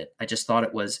loved it. I just thought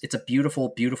it's a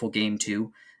beautiful, beautiful game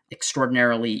too.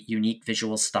 Extraordinarily unique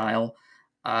visual style.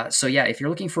 So yeah, if you're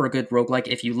looking for a good roguelike,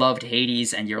 if you loved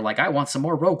Hades and you're like, I want some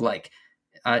more roguelike,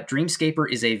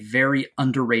 Dreamscaper is a very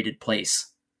underrated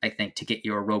place, I think, to get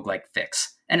your roguelike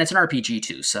fix. And it's an RPG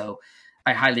too, so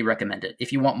I highly recommend it.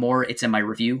 If you want more, it's in my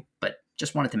review, but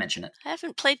just wanted to mention it. I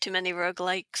haven't played too many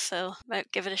roguelikes, so I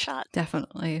might give it a shot.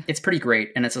 Definitely. It's pretty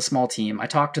great, and it's a small team. I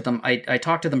talked to them. I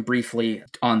talked to them briefly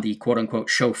on the quote-unquote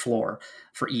show floor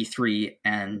for E3,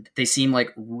 and they seem like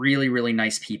really, really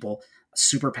nice people,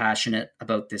 super passionate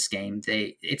about this game.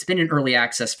 It's been in early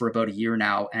access for about a year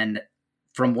now, and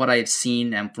from what I've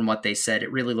seen and from what they said,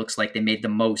 it really looks like they made the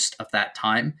most of that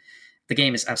time. The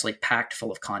game is absolutely packed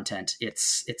full of content.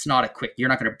 It's not a quick, you're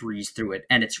not going to breeze through it,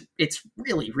 and it's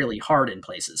really, really hard in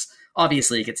places.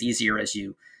 Obviously, it gets easier as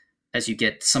you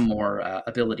get some more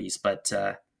abilities, but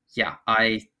yeah,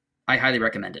 I highly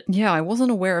recommend it. Yeah, I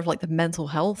wasn't aware of like the mental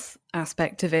health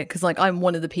aspect of it, because like I'm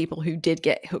one of the people who did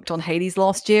get hooked on Hades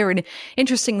last year, and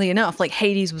interestingly enough, like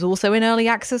Hades was also in early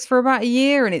access for about a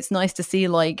year, and it's nice to see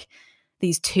like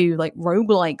these two like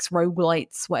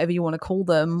roguelites, whatever you want to call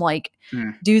them, like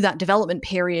do that development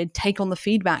period, take on the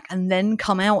feedback, and then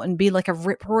come out and be like a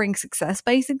rip-roaring success,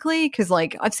 basically. Because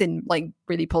like I've seen like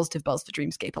really positive buzz for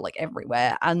Dreamscaper like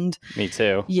everywhere, and me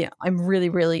too. Yeah, I'm really,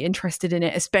 really interested in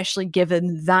it, especially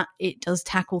given that it does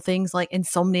tackle things like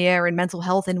insomnia and mental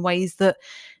health in ways that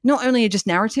not only are just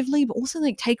narratively, but also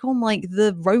like take on like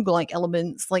the roguelike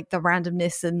elements, like the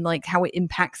randomness and like how it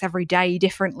impacts every day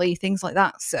differently, things like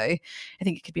that. So I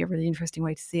think it could be a really interesting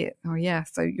way to see it. Oh yeah.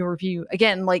 So your review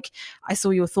again, like I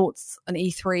saw your thoughts on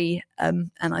E3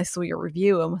 and I saw your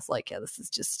review and was like, yeah, this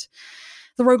is just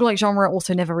the roguelike genre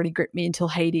also never really gripped me until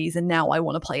Hades, and now I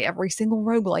want to play every single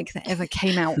roguelike that ever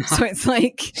came out. So it's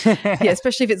like, yeah,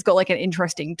 especially if it's got like an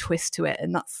interesting twist to it,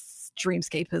 and that's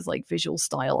Dreamscaper's like visual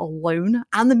style alone,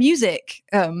 and the music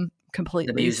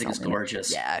completely. The music is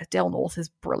gorgeous. Yeah, Del North is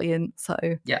brilliant. So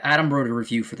yeah, Adam wrote a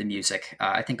review for the music.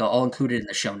 I think I'll include it in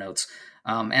the show notes.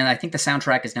 And I think the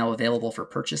soundtrack is now available for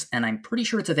purchase, and I'm pretty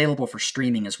sure it's available for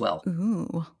streaming as well. Ooh,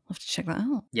 I'll have to check that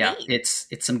out. Yeah, it's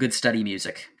some good study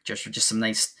music, just some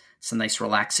nice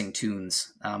relaxing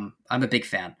tunes. I'm a big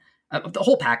fan. The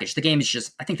whole package, I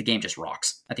think the game just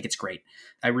rocks. I think it's great.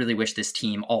 I really wish this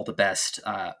team all the best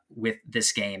with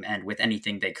this game and with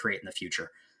anything they create in the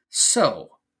future. So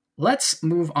let's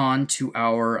move on to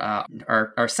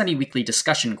our semi-weekly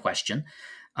discussion question.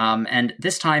 And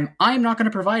this time, I'm not going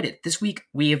to provide it. This week,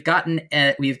 we have gotten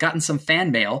some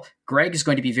fan mail. Greg is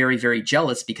going to be very, very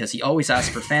jealous because he always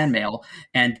asks for fan mail,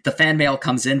 and the fan mail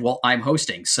comes in while I'm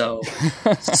hosting. So,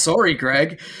 sorry,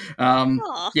 Greg.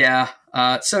 Yeah.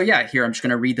 Here, I'm just going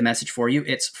to read the message for you.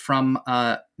 It's from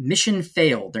Mission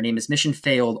Failed. Their name is Mission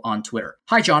Failed on Twitter.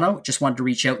 Hi, Jono. Just wanted to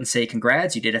reach out and say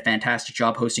congrats. You did a fantastic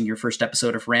job hosting your first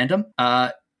episode of Random.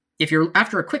 If you're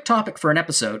after a quick topic for an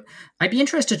episode, I'd be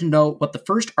interested to know what the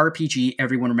first RPG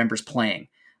everyone remembers playing,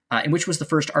 and which was the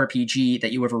first RPG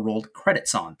that you ever rolled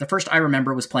credits on. The first I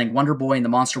remember was playing Wonder Boy in the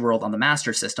Monster World on the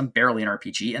Master System, barely an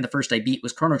RPG, and the first I beat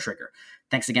was Chrono Trigger.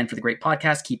 Thanks again for the great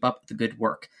podcast. Keep up the good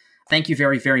work. Thank you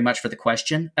very, very much for the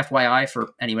question. FYI,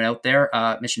 for anyone out there,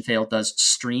 Mission Failed does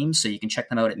stream, so you can check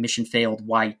them out at Mission Failed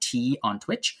YT on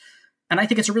Twitch. And I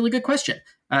think it's a really good question.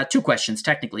 2 questions,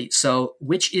 technically. So,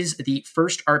 which is the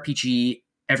first RPG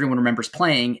everyone remembers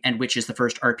playing, and which is the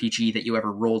first RPG that you ever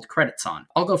rolled credits on?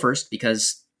 I'll go first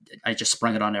because I just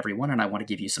sprung it on everyone, and I want to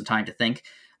give you some time to think.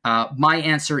 My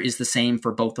answer is the same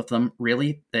for both of them,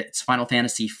 really. It's Final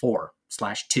Fantasy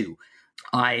IV/2.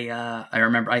 I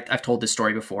remember, I've told this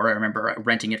story before. I remember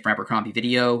renting it from Abercrombie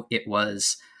Video. It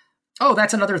was... Oh,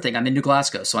 that's another thing. I'm in New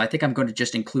Glasgow, so I think I'm going to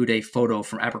just include a photo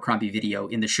from Abercrombie Video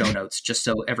in the show notes, just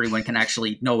so everyone can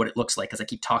actually know what it looks like, because I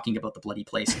keep talking about the bloody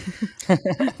place.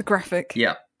 The graphic.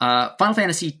 Yeah. Final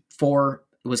Fantasy IV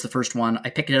was the first one. I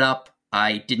picked it up.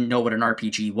 I didn't know what an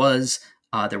RPG was.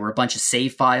 There were a bunch of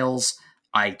save files.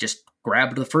 I just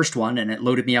grabbed the first one, and it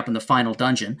loaded me up in the final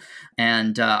dungeon.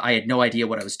 And I had no idea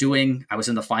what I was doing. I was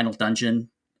in the final dungeon.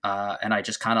 And I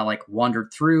just kind of like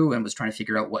wandered through and was trying to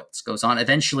figure out what goes on.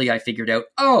 Eventually I figured out,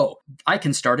 I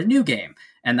can start a new game.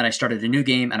 And then I started a new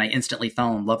game, and I instantly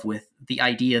fell in love with the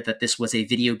idea that this was a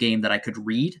video game that I could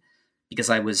read, because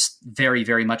I was very,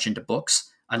 very much into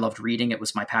books. I loved reading. It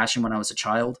was my passion when I was a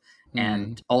child.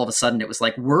 And all of a sudden it was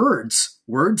like, words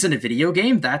in a video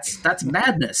game. That's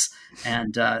madness.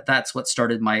 And that's what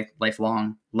started my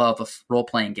lifelong love of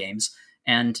role-playing games.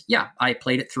 And yeah, I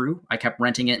played it through. I kept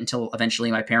renting it until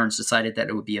eventually my parents decided that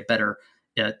it would be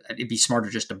it'd be smarter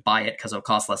just to buy it because it would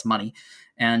cost less money.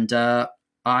 And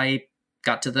I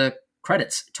got to the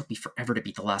credits. It took me forever to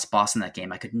beat the last boss in that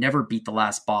game. I could never beat the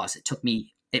last boss.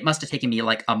 It must have taken me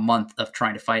like a month of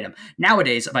trying to fight him.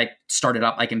 Nowadays, if I start it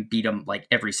up, I can beat him like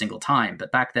every single time.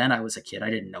 But back then I was a kid. I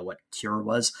didn't know what cure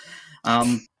was.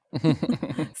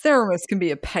 Ceramus can be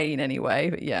a pain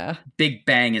anyway, but yeah. Big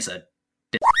Bang is a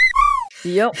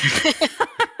Yep.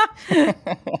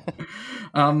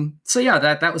 So yeah,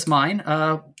 that was mine.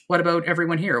 What about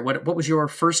everyone here? What was your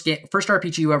first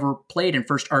RPG you ever played, and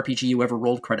first RPG you ever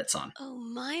rolled credits on? Oh,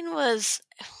 mine was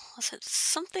it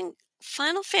something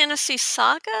Final Fantasy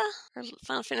Saga or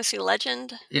Final Fantasy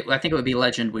Legend? I think it would be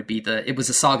Legend. It was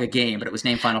a Saga game, but it was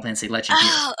named Final Fantasy Legend.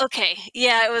 Oh, okay.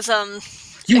 Yeah, it was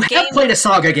You have played a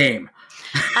Saga game.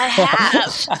 I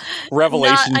have.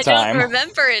 Revelation time. I don't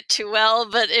remember it too well,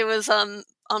 but it was on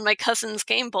my cousin's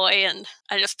Game Boy, and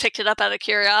I just picked it up out of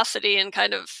curiosity and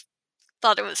kind of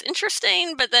thought it was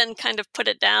interesting, but then kind of put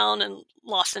it down and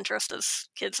lost interest, as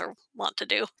kids want to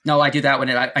do. No, I do that when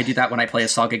I play a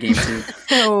Saga game too.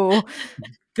 Oh,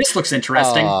 this looks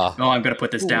interesting. I'm going to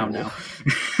put this down now.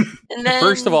 And then,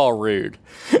 first of all, rude.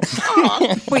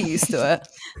 We're used to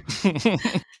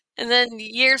it. And then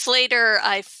years later,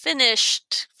 I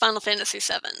finished Final Fantasy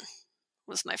VII.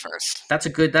 Was my first. That's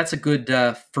a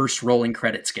good first rolling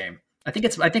credits game. I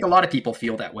think a lot of people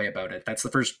feel that way about it. That's the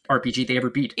first RPG they ever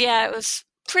beat. Yeah, it was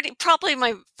probably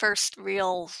my first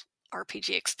real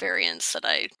RPG experience that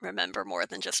I remember more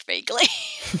than just vaguely.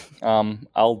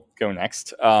 I'll go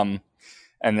next.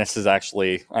 And this is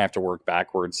actually, I have to work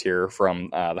backwards here from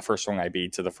the first one I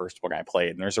beat to the first one I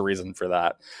played. And there's a reason for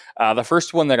that. The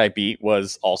first one that I beat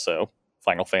was also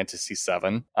Final Fantasy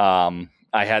VII.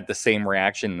 I had the same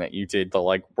reaction that you did, the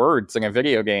like, words in a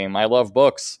video game. I love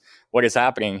books. What is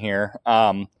happening here?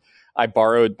 I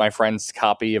borrowed my friend's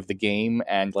copy of the game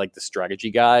and like the strategy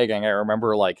guide. And I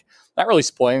remember like not really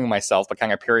spoiling myself, but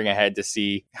kind of peering ahead to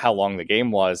see how long the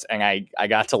game was. And I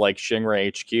got to like Shinra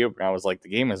HQ and I was like, the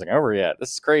game isn't over yet.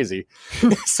 This is crazy.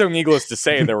 So needless to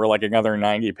say, there were like another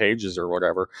 90 pages or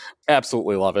whatever.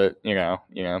 Absolutely love it. You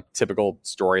know, typical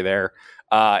story there.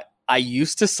 I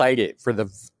used to cite it for the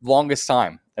longest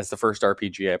time as the first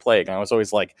RPG I played. And I was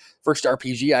always like, first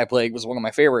RPG I played was one of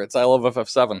my favorites. I love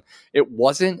FF7. It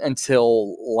wasn't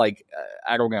until like,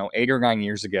 I don't know, 8 or 9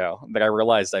 years ago that I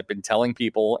realized I'd been telling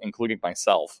people, including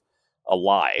myself, a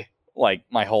lie like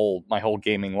my whole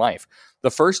gaming life.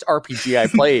 The first RPG I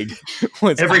played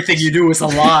was everything you do is a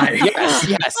lie.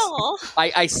 Yes.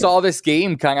 I saw this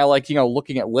game kind of like,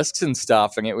 looking at lists and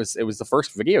stuff, and it was the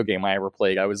first video game I ever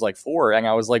played. I was like 4, and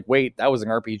I was like, wait, that was an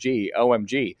RPG.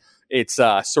 OMG. It's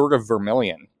Sword of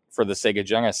Vermilion for the Sega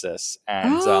Genesis.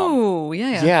 And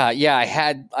yeah. I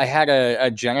had a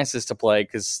Genesis to play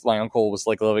because my uncle was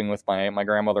like living with my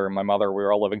grandmother and my mother. We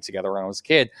were all living together when I was a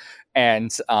kid,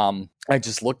 and I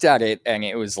just looked at it, and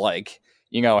it was like,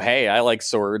 hey, I like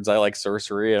swords, I like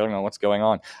sorcery, I don't know what's going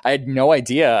on. I had no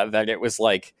idea that it was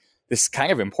like this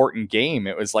kind of important game.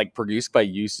 It was like produced by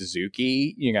Yu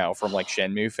Suzuki, from like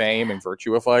Shenmue fame and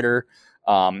Virtua Fighter.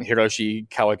 Hiroshi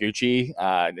Kawaguchi,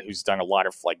 who's done a lot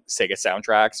of like Sega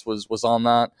soundtracks, was on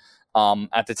that.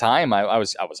 At the time, I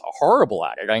was horrible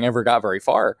at it. I never got very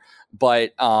far,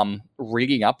 but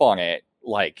reading up on it,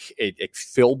 like it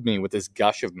filled me with this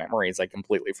gush of memories I'd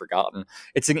completely forgotten.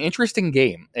 It's an interesting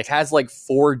game. It has like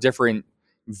 4 different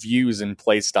views and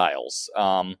play styles.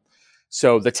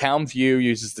 So the town view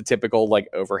uses the typical like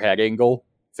overhead angle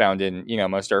found in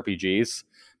most RPGs,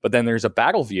 but then there's a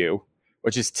battle view,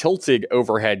 which is tilted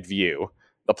overhead view.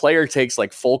 The player takes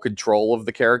like full control of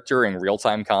the character in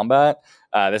real-time combat.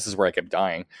 This is where I kept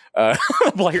dying. The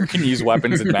player can use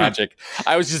weapons and magic.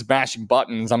 I was just mashing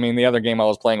buttons. I mean, the other game I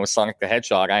was playing was Sonic the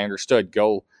Hedgehog. I understood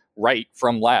go right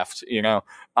from left,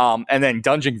 And then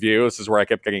dungeon view, this is where I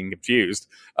kept getting confused.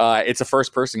 It's a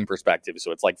first-person perspective,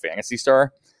 so it's like Phantasy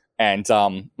Star. And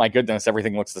my goodness,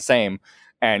 everything looks the same.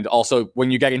 And also, when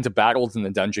you get into battles in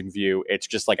the dungeon view, it's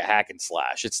just like a hack and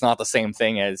slash. It's not the same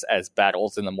thing as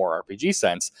battles in the more RPG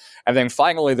sense. And then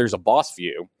finally, there's a boss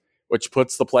view, which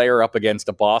puts the player up against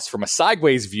a boss from a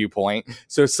sideways viewpoint.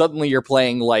 So suddenly you're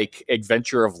playing like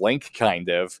Adventure of Link, kind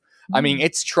of. I mean,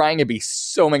 it's trying to be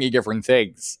so many different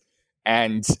things.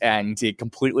 And it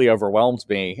completely overwhelmed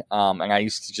me. And I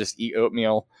used to just eat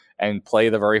oatmeal and play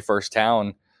the very first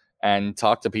town and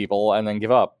talk to people and then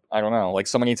give up. I don't know, like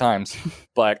so many times.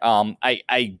 But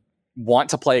I want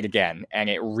to play it again, and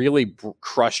it really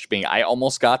crushed me. I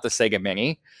almost got the Sega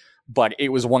Mini, but it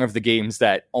was one of the games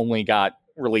that only got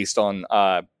released on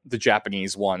the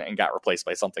Japanese one and got replaced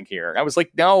by something here. And I was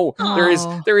like, no, there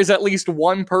is at least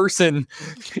one person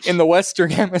in the Western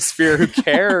Hemisphere who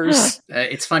cares.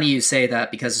 It's funny you say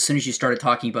that, because as soon as you started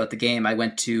talking about the game, I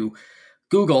went to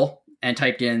Google and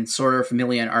typed in Sword of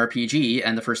Vermilion RPG,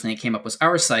 and the first thing that came up was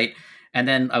our site. And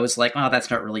then I was like, oh,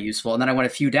 that's not really useful. And then I went a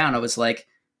few down. I was like,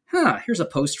 here's a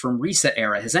post from Reset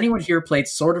Era. Has anyone here played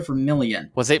Sword of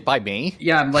Vermilion? Was it by me?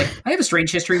 Yeah, I'm like, I have a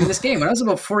strange history with this game. When I was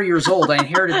about 4 years old, I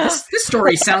inherited this. This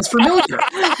story sounds familiar.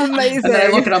 Amazing. And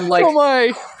then I look and I'm like, oh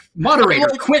my. Moderator,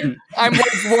 Quentin. I'm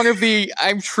like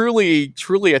I'm truly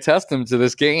a testament to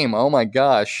this game. Oh my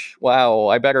gosh. Wow.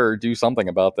 I better do something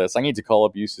about this. I need to call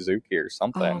up Yu Suzuki or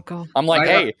something. Oh, God. I'm like,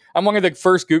 hey, I'm one of the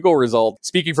first Google results,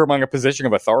 speaking from a position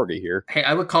of authority here. Hey,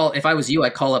 I would call, if I was you,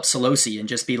 I'd call up Solosi and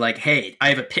just be like, hey, I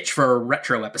have a pitch for a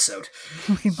retro episode.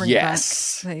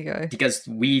 Yes. There you go. Because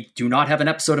we do not have an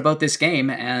episode about this game,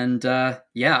 and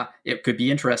it could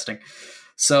be interesting.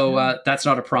 So that's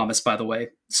not a promise, by the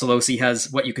way. Solosi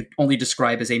has what you could only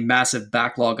describe as a massive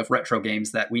backlog of retro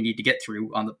games that we need to get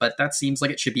through, but that seems like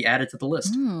it should be added to the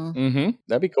list. Mm-hmm.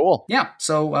 That'd be cool. Yeah.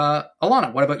 So,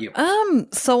 Alana, what about you?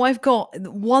 So I've got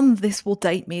one. This will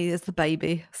date me as the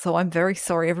baby, so I'm very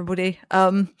sorry, everybody.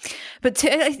 But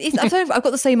I've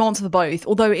got the same answer for both,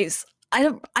 although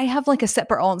I have like a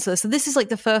separate answer. So this is like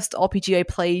the first RPG I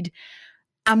played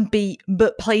and beat,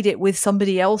 but played it with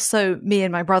somebody else. So me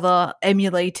and my brother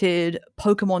emulated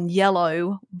Pokemon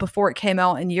Yellow before it came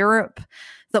out in Europe.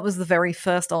 That was the very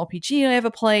first RPG I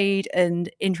ever played, and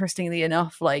interestingly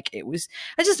enough, I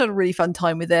just had a really fun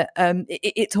time with it.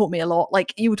 It taught me a lot.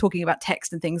 Like, you were talking about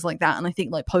text and things like that, and I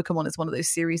think like Pokemon is one of those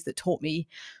series that taught me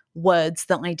words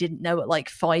that I didn't know at like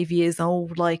 5 years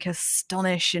old, like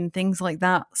astonish and things like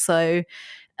that. So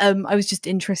I was just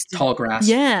interested. Tall grass.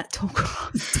 Yeah,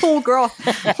 tall grass.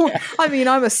 I mean,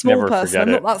 I'm a small Never person. I'm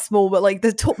not that small, but like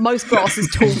most grass is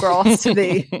tall grass to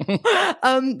me.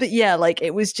 But yeah, like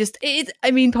it was just I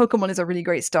mean, Pokemon is a really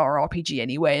great star RPG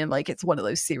anyway, and like it's one of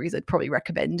those series I'd probably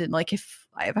recommend. And like if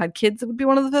I ever had kids, it would be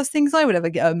one of the first things I would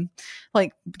ever get them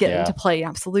to play.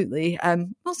 Absolutely.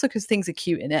 Also because things are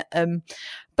cute in it.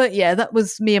 But yeah, that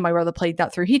was me and my brother played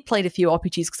that through. He'd played a few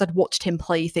RPGs because I'd watched him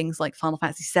play things like Final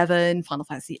Fantasy VII, Final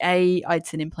Fantasy VIII. I'd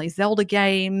seen him play Zelda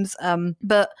games.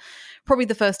 But probably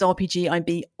the first RPG I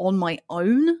beat on my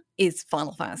own is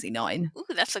Final Fantasy IX. Ooh,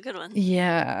 that's a good one.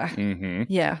 Yeah. Mm-hmm.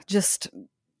 Yeah, just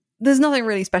There's nothing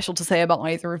really special to say about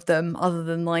either of them other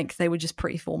than like they were just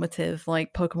pretty formative.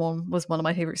 Like Pokemon was one of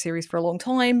my favorite series for a long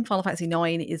time. Final Fantasy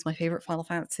IX is my favorite Final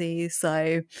Fantasy.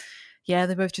 So yeah,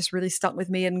 they both just really stuck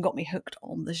with me and got me hooked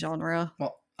on the genre.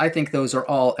 Well, I think those are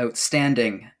all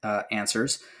outstanding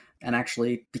answers. And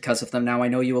actually, because of them, now I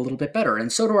know you a little bit better.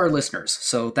 And so do our listeners.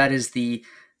 So that is the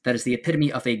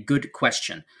epitome of a good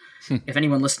question. If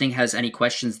anyone listening has any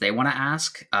questions they want to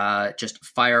ask, just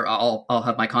fire. I'll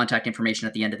have my contact information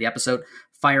at the end of the episode.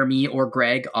 Fire me or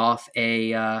Greg off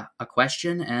a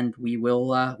question, and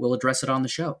we'll address it on the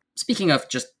show. Speaking of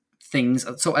just things,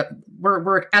 so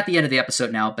we're at the end of the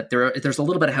episode now, but there's a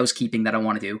little bit of housekeeping that I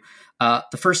want to do.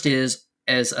 The first is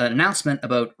as an announcement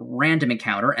about Random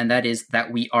Encounter, and that is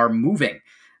that we are moving.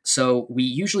 So we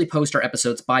usually post our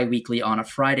episodes bi-weekly on a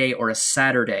Friday or a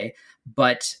Saturday,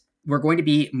 but we're going to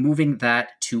be moving that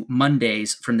to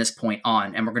Mondays from this point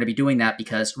on. And we're going to be doing that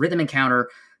because Rhythm Encounter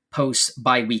posts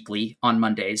bi-weekly on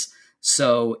Mondays.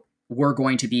 So we're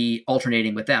going to be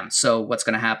alternating with them. So what's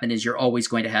going to happen is you're always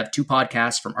going to have 2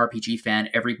 podcasts from RPG Fan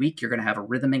every week. You're going to have a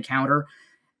Rhythm Encounter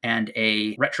and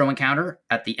a Retro Encounter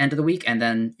at the end of the week. And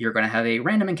then you're going to have a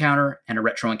Random Encounter and a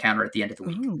Retro Encounter at the end of the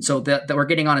week. Ooh. So that we're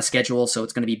getting on a schedule. So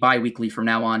it's going to be bi-weekly from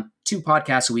now on, 2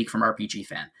 podcasts a week from RPG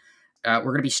Fan. We're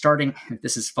going to be starting,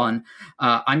 this is fun,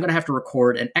 I'm going to have to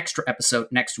record an extra episode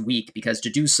next week because to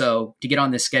do so, to get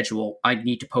on this schedule, I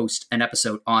need to post an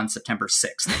episode on September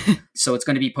 6th. So it's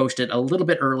going to be posted a little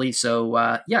bit early.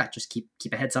 So just keep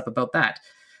a heads up about that.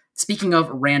 Speaking of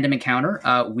Random Encounter,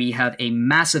 we have a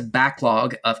massive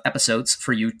backlog of episodes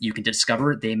for you can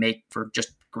discover. They make for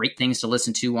just great things to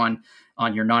listen to on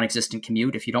your non-existent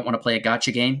commute. If you don't want to play a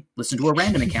gacha game, listen to a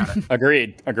Random Encounter.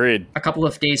 Agreed. A couple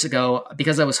of days ago,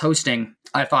 because I was hosting,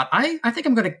 I thought, I think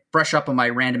I'm going to brush up on my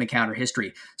Random Encounter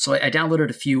history. So I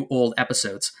downloaded a few old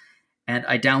episodes, and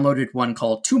I downloaded one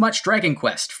called Too Much Dragon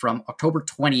Quest from October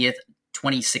 20th,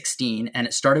 2016, and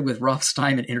it started with Rob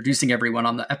Steinman introducing everyone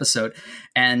on the episode,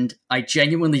 and I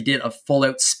genuinely did a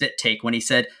full-out spit take when he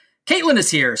said, Caitlin is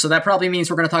here, so that probably means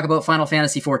we're going to talk about Final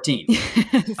Fantasy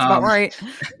XIV. That's about right.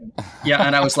 Yeah,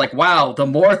 and I was like, wow, the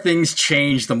more things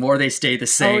change, the more they stay the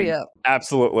same. Oh, yeah.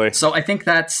 Absolutely. So I think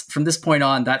from this point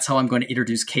on, that's how I'm going to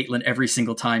introduce Caitlin every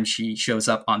single time she shows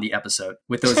up on the episode,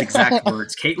 with those exact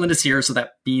words. Caitlin is here, so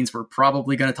that means we're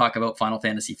probably going to talk about Final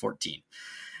Fantasy XIV.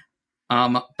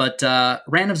 But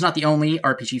Random's not the only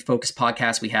RPG-focused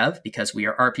podcast we have, because we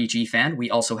are RPG Fan. We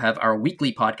also have our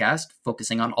weekly podcast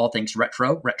focusing on all things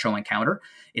Retro Encounter.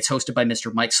 It's hosted by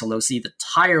Mr. Mike Solosi, the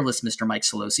tireless Mr. Mike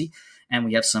Solosi. And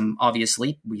we have some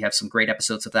great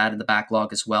episodes of that in the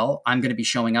backlog as well. I'm going to be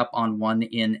showing up on one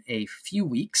in a few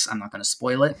weeks. I'm not going to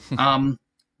spoil it.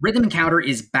 Rhythm Encounter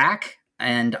is back.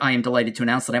 And I am delighted to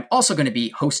announce that I'm also going to be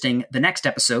hosting the next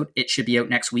episode. It should be out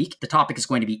next week. The topic is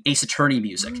going to be Ace Attorney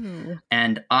music.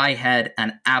 And I had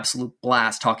an absolute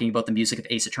blast talking about the music of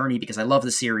Ace Attorney because I love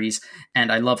the series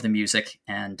and I love the music.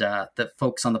 And the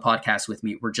folks on the podcast with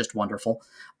me were just wonderful.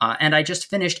 And I just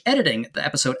finished editing the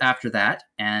episode after that.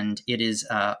 And it is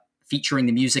featuring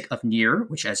the music of Nier,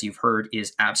 which, as you've heard,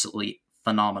 is absolutely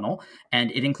phenomenal,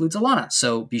 and it includes Alana,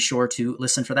 so be sure to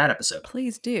listen for that episode.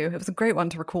 Please do. It was a great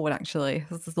one to record, actually.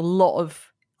 There's a lot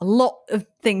of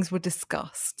things were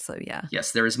discussed, so yeah.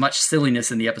 Yes, there is much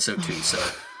silliness in the episode too, so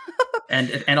and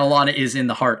Alana is in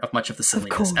the heart of much of the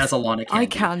silliness, as Alana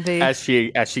can be. As she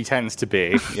tends to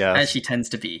be, yes. As she tends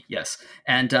to be, yes.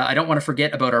 And I don't want to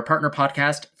forget about our partner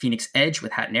podcast, Phoenix Edge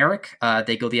with Hat and Eric.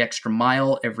 They go the extra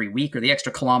mile every week, or the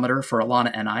extra kilometer for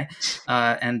Alana and I,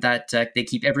 and that they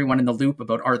keep everyone in the loop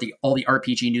about all the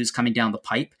RPG news coming down the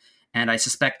pipe. And I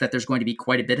suspect that there's going to be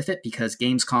quite a bit of it because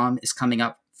Gamescom is coming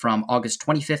up from August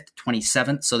 25th to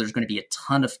 27th, so there's going to be a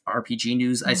ton of RPG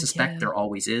news, I suspect. There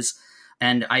always is.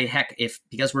 And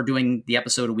because we're doing the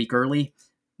episode a week early,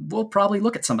 we'll probably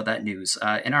look at some of that news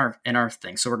in our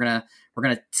thing. So we're gonna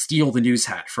steal the news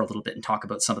hat for a little bit and talk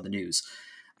about some of the news.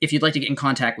 If you'd like to get in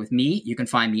contact with me, you can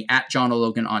find me at John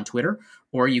O'Logan on Twitter,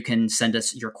 or you can send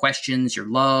us your questions, your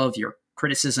love, your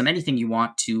criticism, anything you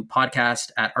want to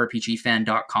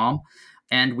podcast@rpgfan.com.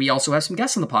 And we also have some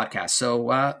guests on the podcast.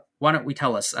 So why don't we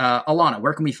tell us, Alana,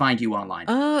 where can we find you online?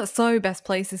 So best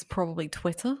place is probably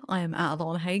Twitter. I am at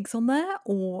Alana Hagues on there.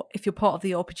 Or if you're part of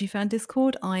the RPG Fan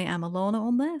Discord, I am Alana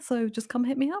on there. So just come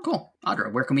hit me up. Cool.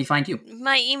 Audra, where can we find you?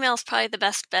 My email's probably the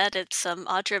best bet. It's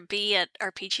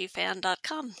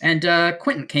audrab@rpgfan.com. And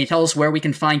Quentin, can you tell us where we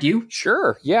can find you?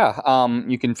 Sure, yeah.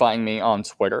 You can find me on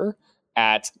Twitter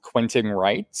at Quentin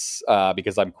Writes,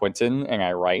 because I'm Quentin and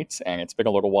I write, and it's been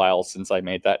a little while since I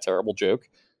made that terrible joke.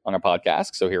 on a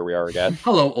podcast. So here we are again.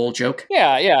 Hello, old joke.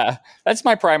 Yeah. That's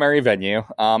my primary venue.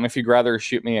 If you'd rather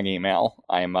shoot me an email,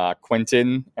 I'm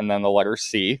Quentin and then the letter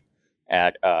C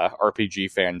at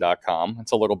rpgfan.com.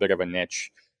 It's a little bit of a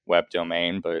niche web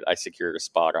domain, but I secured a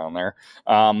spot on there.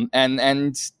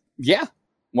 And yeah,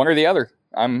 one or the other.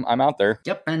 I'm out there.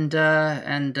 Yep, and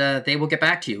they will get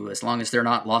back to you as long as they're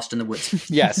not lost in the woods.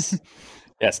 Yes,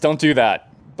 don't do that.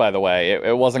 By the way,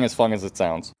 it wasn't as fun as it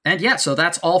sounds. And yeah, so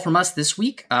that's all from us this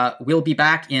week. We'll be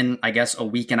back in, I guess, a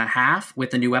week and a half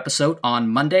with a new episode on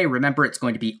Monday. Remember, it's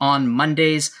going to be on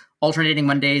Mondays, alternating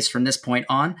Mondays from this point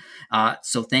on.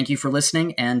 So thank you for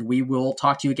listening, and we will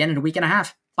talk to you again in a week and a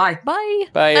half. Bye. Bye.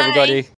 Bye, everybody.